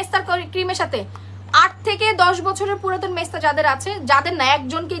দিয়ে দিবে মেস্তার ক্রিমের সাথে। 8 থেকে 10 বছরের পুরাতন মেস্তা যাদের আছে, যাদের না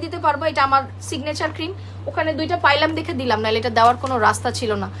একজনকেই দিতে পারবো। এটা আমার সিগনেচার ক্রিম, ওখানে দুইটা পাইলাম দেখে দিলাম, নাহলে এটা দেওয়ার কোনো রাস্তা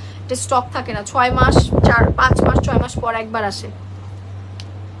ছিল না। এটা স্টক থাকে না, 6 মাস 5 মাস 6 মাস পর একবার আসে।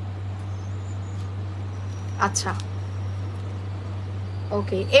 আচ্ছা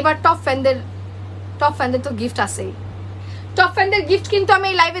ওকে, এবার টপ ফ্যানদের তো গিফট আছেই। টপ ফ্যানদের গিফট কিন্তু আমি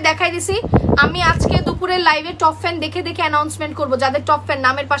এই লাইভে দেখাই দিছি। আমি আজকে দুপুরের লাইভে টপ ফ্যান দেখে দেখে অ্যানাউন্সমেন্ট করব। যাদের টপ ফ্যান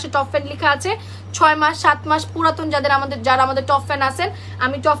নামের পাশে টপ ফ্যান লেখা আছে 6 মাস 7 মাস পুরাতন যারা আমাদের টপ ফ্যান আছেন,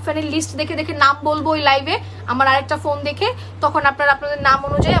 আমি টপ ফ্যানের লিস্ট দেখে দেখে নাম বলবো ওই লাইভে আমার আরেকটা ফোন দেখে, তখন আপনারা আপনাদের নাম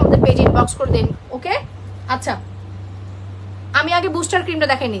অনুযায়ী আমাদের পেজে ইনবক্স করে দিন। ওকে আচ্ছা, আমি আগে বুস্টার ক্রিমটা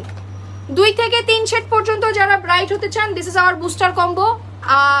দেখাই নিই। 2 থেকে 3 শেড পর্যন্ত যারা ব্রাইট হতে চান, this is our booster combo.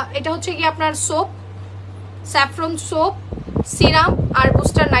 এটা হচ্ছে কি আপনার সোপ, স্যাফরন সোপ, সিরাম আর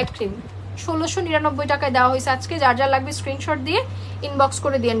বুস্টার নাইট ক্রিম। 1699 টাকায় দেওয়া হয়েছে আজকে। যার যা লাগবে স্ক্রিনশট দিয়ে ইনবক্স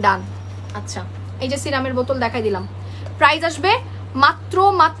করে দিন। ডান। আচ্ছা, এই যে সিরামের বোতল দেখাই দিলাম। প্রাইস আসবে মাত্র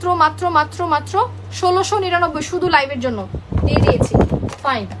মাত্র মাত্র মাত্র মাত্র 1699 শুধু লাইভের জন্য দিয়ে দিয়েছি।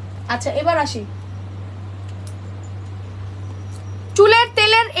 ফাইন। আচ্ছা এবার আসি চুলের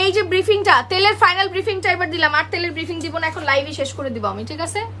তেলের এই যে ব্রিফিংটা, তেলের ফাইনাল ব্রিফিংটা এবার দিলাম। আর তেলের ব্রিফিং দিব না, এখন লাইভে শেষ করে দিব আমি, ঠিক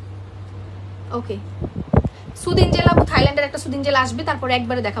আছে? ওকে, সুদিন জেল আপু, থাইল্যান্ডের একটা সুদিন জেল আসবে, তারপরে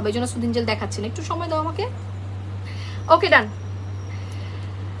একবারে দেখাবো, এই জন্য সুদিন জেল দেখাচ্ছি না, একটু সময় দাও আমাকে। ওকে ডান।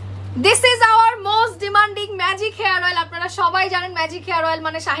 This is our most demanding magic hair oil. আপনারা সবাই জানেন ম্যাজিক হেয়ার অয়েল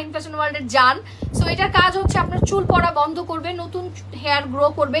মানে শাহিন ফ্যাশন ওয়ার্ল্ডের জান। সো এটার কাজ হচ্ছে আপনার চুল পড়া বন্ধ করবে, নতুন হেয়ার গ্রো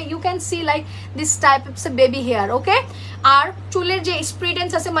করবে। You can see like this type of baby hair. ওকে, আর চুলের যে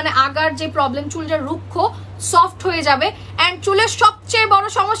স্প্রেডেন্স আছে মানে আগার যে প্রবলেম, চুলটা রুক্ষ সফট হয়ে যাবে। অ্যান্ড চুলের সবচেয়ে বড়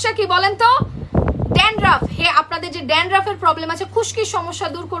সমস্যা কি বলেন তো? ড্যান্ড্রাফ। হে, আপনাদের যে ড্যান্ড্রাফের প্রবলেম আছে, খুশকির সমস্যা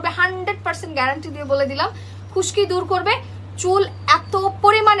দূর করবে, 100% গ্যারান্টি দিয়ে বলে দিলাম। খুশকি দূর করবে, চুল এত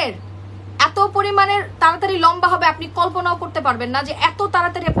পরিমাণের তাড়াতাড়ি লম্বা হবে আপনি কল্পনাও করতে পারবেন না যে এত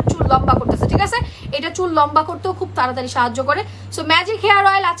তাড়াতাড়ি আপনার চুল লম্বা করতেছে, ঠিক আছে? এটা চুল লম্বা করতেও খুব তাড়াতাড়ি সাহায্য করে। সো ম্যাজিক হেয়ার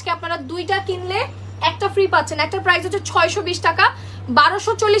অয়েল আজকে আপনারা 2টা কিনলে একটা ফ্রি পাচ্ছেন। একটা প্রাইস হচ্ছে 620 টাকা,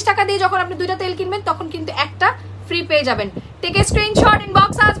 1240 টাকা দিয়ে যখন আপনি 2টা তেল কিনবেন তখন কিন্তু একটা ফ্রি পেয়ে যাবেন। Take a screenshot,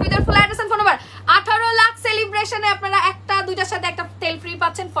 inbox us with year full address and phone number. 18 lakh সেলিব্রেশনে আপনারা দুইটার সাথে একটা তেল ফ্রি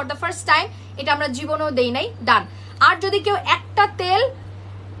পাচ্ছেন ফর দ্য ফার্স্ট টাইম। এটা আমরা জীবনেও দেই নাই। ডান। আর যদি কেউ একটা তেল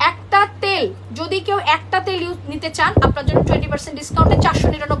যদি কেউ একটা তেল ইউজ নিতে চান, আপনার জন্য 20% ডিসকাউন্টে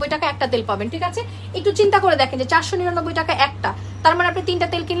 499 টাকা একটা তেল পাবেন, ঠিক আছে? একটু চিন্তা করে দেখেন যে 499 টাকা একটা, তার মানে আপনি 3টা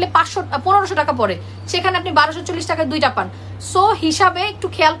তেল কিনলে 1500 টাকা পড়ে, সেখানে আপনি 1240 টাকায় 2টা পান। সো হিসাবে একটু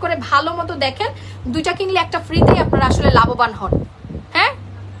খেয়াল করে ভালো মতো দেখেন, 2টা কিনলে একটা ফ্রিতেই আপনারা আসলে লাভবান হন। হ্যাঁ,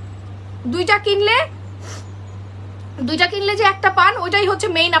 2টা কিনলে যে একটা পান, ওইটাই হচ্ছে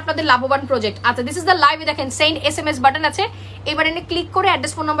মেইন আপনাদের লাভবান প্রজেক্ট। আচ্ছা, দিস ইজ দ্য লাইভ। দেখেন সেন্ড SMS বাটন আছে, এবার এনে ক্লিক করে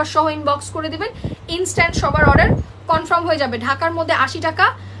অ্যাড্রেস ফোন নাম্বার সহ ইনবক্স করে দিবেন। ইনস্ট্যান্ট সবার অর্ডার কনফার্ম হয়ে যাবে। ঢাকার মধ্যে 80 টাকা,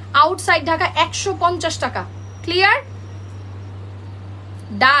 আউটসাইড ঢাকা 150 টাকা। ক্লিয়ার?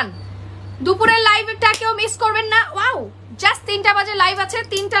 ডান। দুপুরের লাইভটা কেউ মিস করবেন না। ওয়াও, জাস্ট 3টা বাজে লাইভ আছে।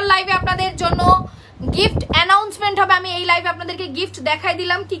 3টার লাইভে আপনাদের জন্য গিফট অ্যানাউন্সমেন্ট হবে। আমি এই লাইভে আপনাদেরকে গিফট দেখাই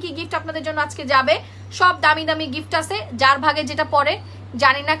দিলাম, কি কি গিফট আপনাদের জন্য আজকে যাবে। সব দামি দামি গিফট আছে, যার ভাগে যেটা পড়ে,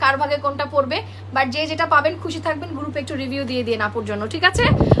 জানি না কার ভাগে কোনটা পড়বে, বাট যে যেটা পাবেন খুশি থাকবেন। গ্রুপে একটু রিভিউ দিয়ে দিন আপুর জন্য, ঠিক আছে?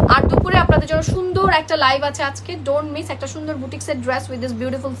 আর দুপুরে আপনাদের জন্য সুন্দর একটা লাইভ আছে আজকে, ডোন্ট মিস। একটা সুন্দর বুটিক্সের dress with this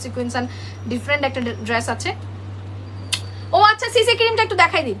beautiful sequence and different একটা ড্রেস আছে। ও আচ্ছা, সিসি ক্রিমটা একটু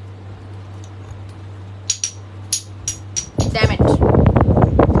দেখাই দিন। ড্যাম ইট,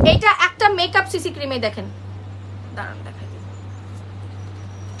 এইটা একটা মেকআপ সিসি ক্রিমে দেখেন, দাঁড়ান দেখাই দিন।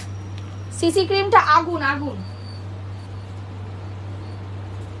 সিসি ক্রিমটা আগুন আগুন।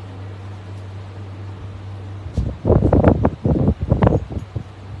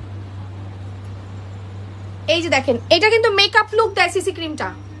 এই যে দেখেন, এটা কিন্তু মেকআপ লুক দেয় সিসি ক্রিমটা,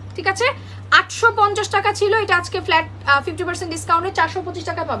 ঠিক আছে? 850 টাকা ছিল, এটা আজকে ফ্ল্যাট 50% ডিসকাউন্টে 425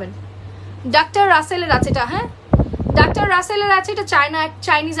 টাকা পাবেন। ডাক্তার রাসেলের আছে এটা। হ্যাঁ, ডাক্তার রাসেলের আছে, এটা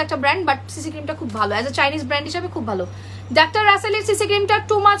চাইনিজ একটা ব্র্যান্ড, বাট সিসি ক্রিমটা খুব ভালো, অ্যাজ এ চাইনিজ ব্র্যান্ড হিসাবে খুব ভালো। ডাক্তার রাসেলের সিসি ক্রিমটা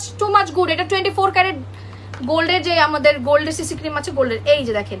টু মাচ গুড। এটা 24 ক্যারেট গোল্ডের, যে আমাদের গোল্ডের সিসি ক্রিম আছে গোল্ডের, এই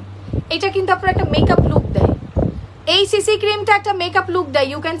যে দেখেন, এটা কিন্তু আপনার একটা মেকআপ লুক দেয়। এই সিসি ক্রিমটা একটা মেকআপ লুক দেয়,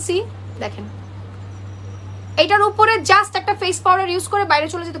 ইউ ক্যান সি। দেখেন, এটার উপরে জাস্ট একটা ফেস পাউডার ইউজ করে বাইরে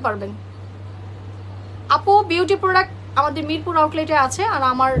চলে যেতে পারবেন। আপু বিউটি প্রোডাক্ট আমাদের মিরপুর আউটলেটে আছে, আর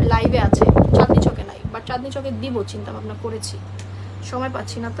আমার লাইভে আছে চাঁদনি চকে লাইভ, বাট চাঁদনি চকে দিব চিন্তা ভাবনা করেছি, সময়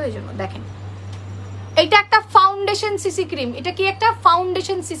পাচ্ছি না তো এই জন্য। দেখেন, এটা একটা ফাউন্ডেশন সিসি ক্রিম। এটা কি একটা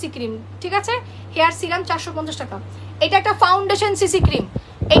ফাউন্ডেশন সিসি ক্রিম, ঠিক আছে? হেয়ার সিরাম 450 টাকা। এটা একটা ফাউন্ডেশন সিসি ক্রিম।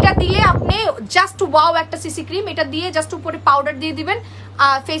 এটা দিলে আপনি জাস্ট ওয়াও একটা সিসি ক্রিম। এটা দিয়ে জাস্ট উপরে পাউডার দিয়ে দিবেন,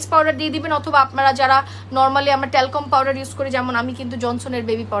 ফেস পাউডার দিয়ে দিবেন, অথবা আপনারা যারা নর্মালি আমরা টেলকম পাউডার ইউজ করি, যেমন আমি কিন্তু জনসনের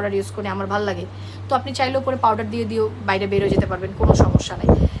বেবি পাউডার ইউজ করি, আমার ভালো লাগে, তো আপনি চাইলে উপরে পাউডার দিয়ে দিয়েও বাইরে বেরো যেতে পারবেন, কোনো সমস্যা নাই।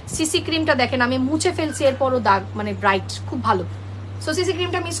 সিসি ক্রিমটা দেখেন, আমি মুছে ফেলছি, এরপরও দাগ মানে ব্রাইট, খুব ভালো। সো সিসি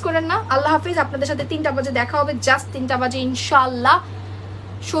ক্রিমটা মিস করেন না। আল্লাহ হাফিজ, আপনাদের সাথে 3টা বাজে দেখা হবে, জাস্ট 3টা বাজে ইনশাআল্লাহ।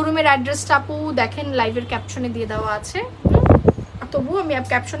 শোরুমের অ্যাড্রেসটা আপু দেখেন লাইভের ক্যাপশনে দিয়ে দেওয়া আছে। তবু আমি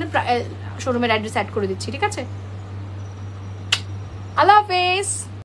ক্যাপশনে শোরুমের অ্যাড্রেস অ্যাড করে দিচ্ছি, ঠিক আছে? আল্লাহ হাফেজ।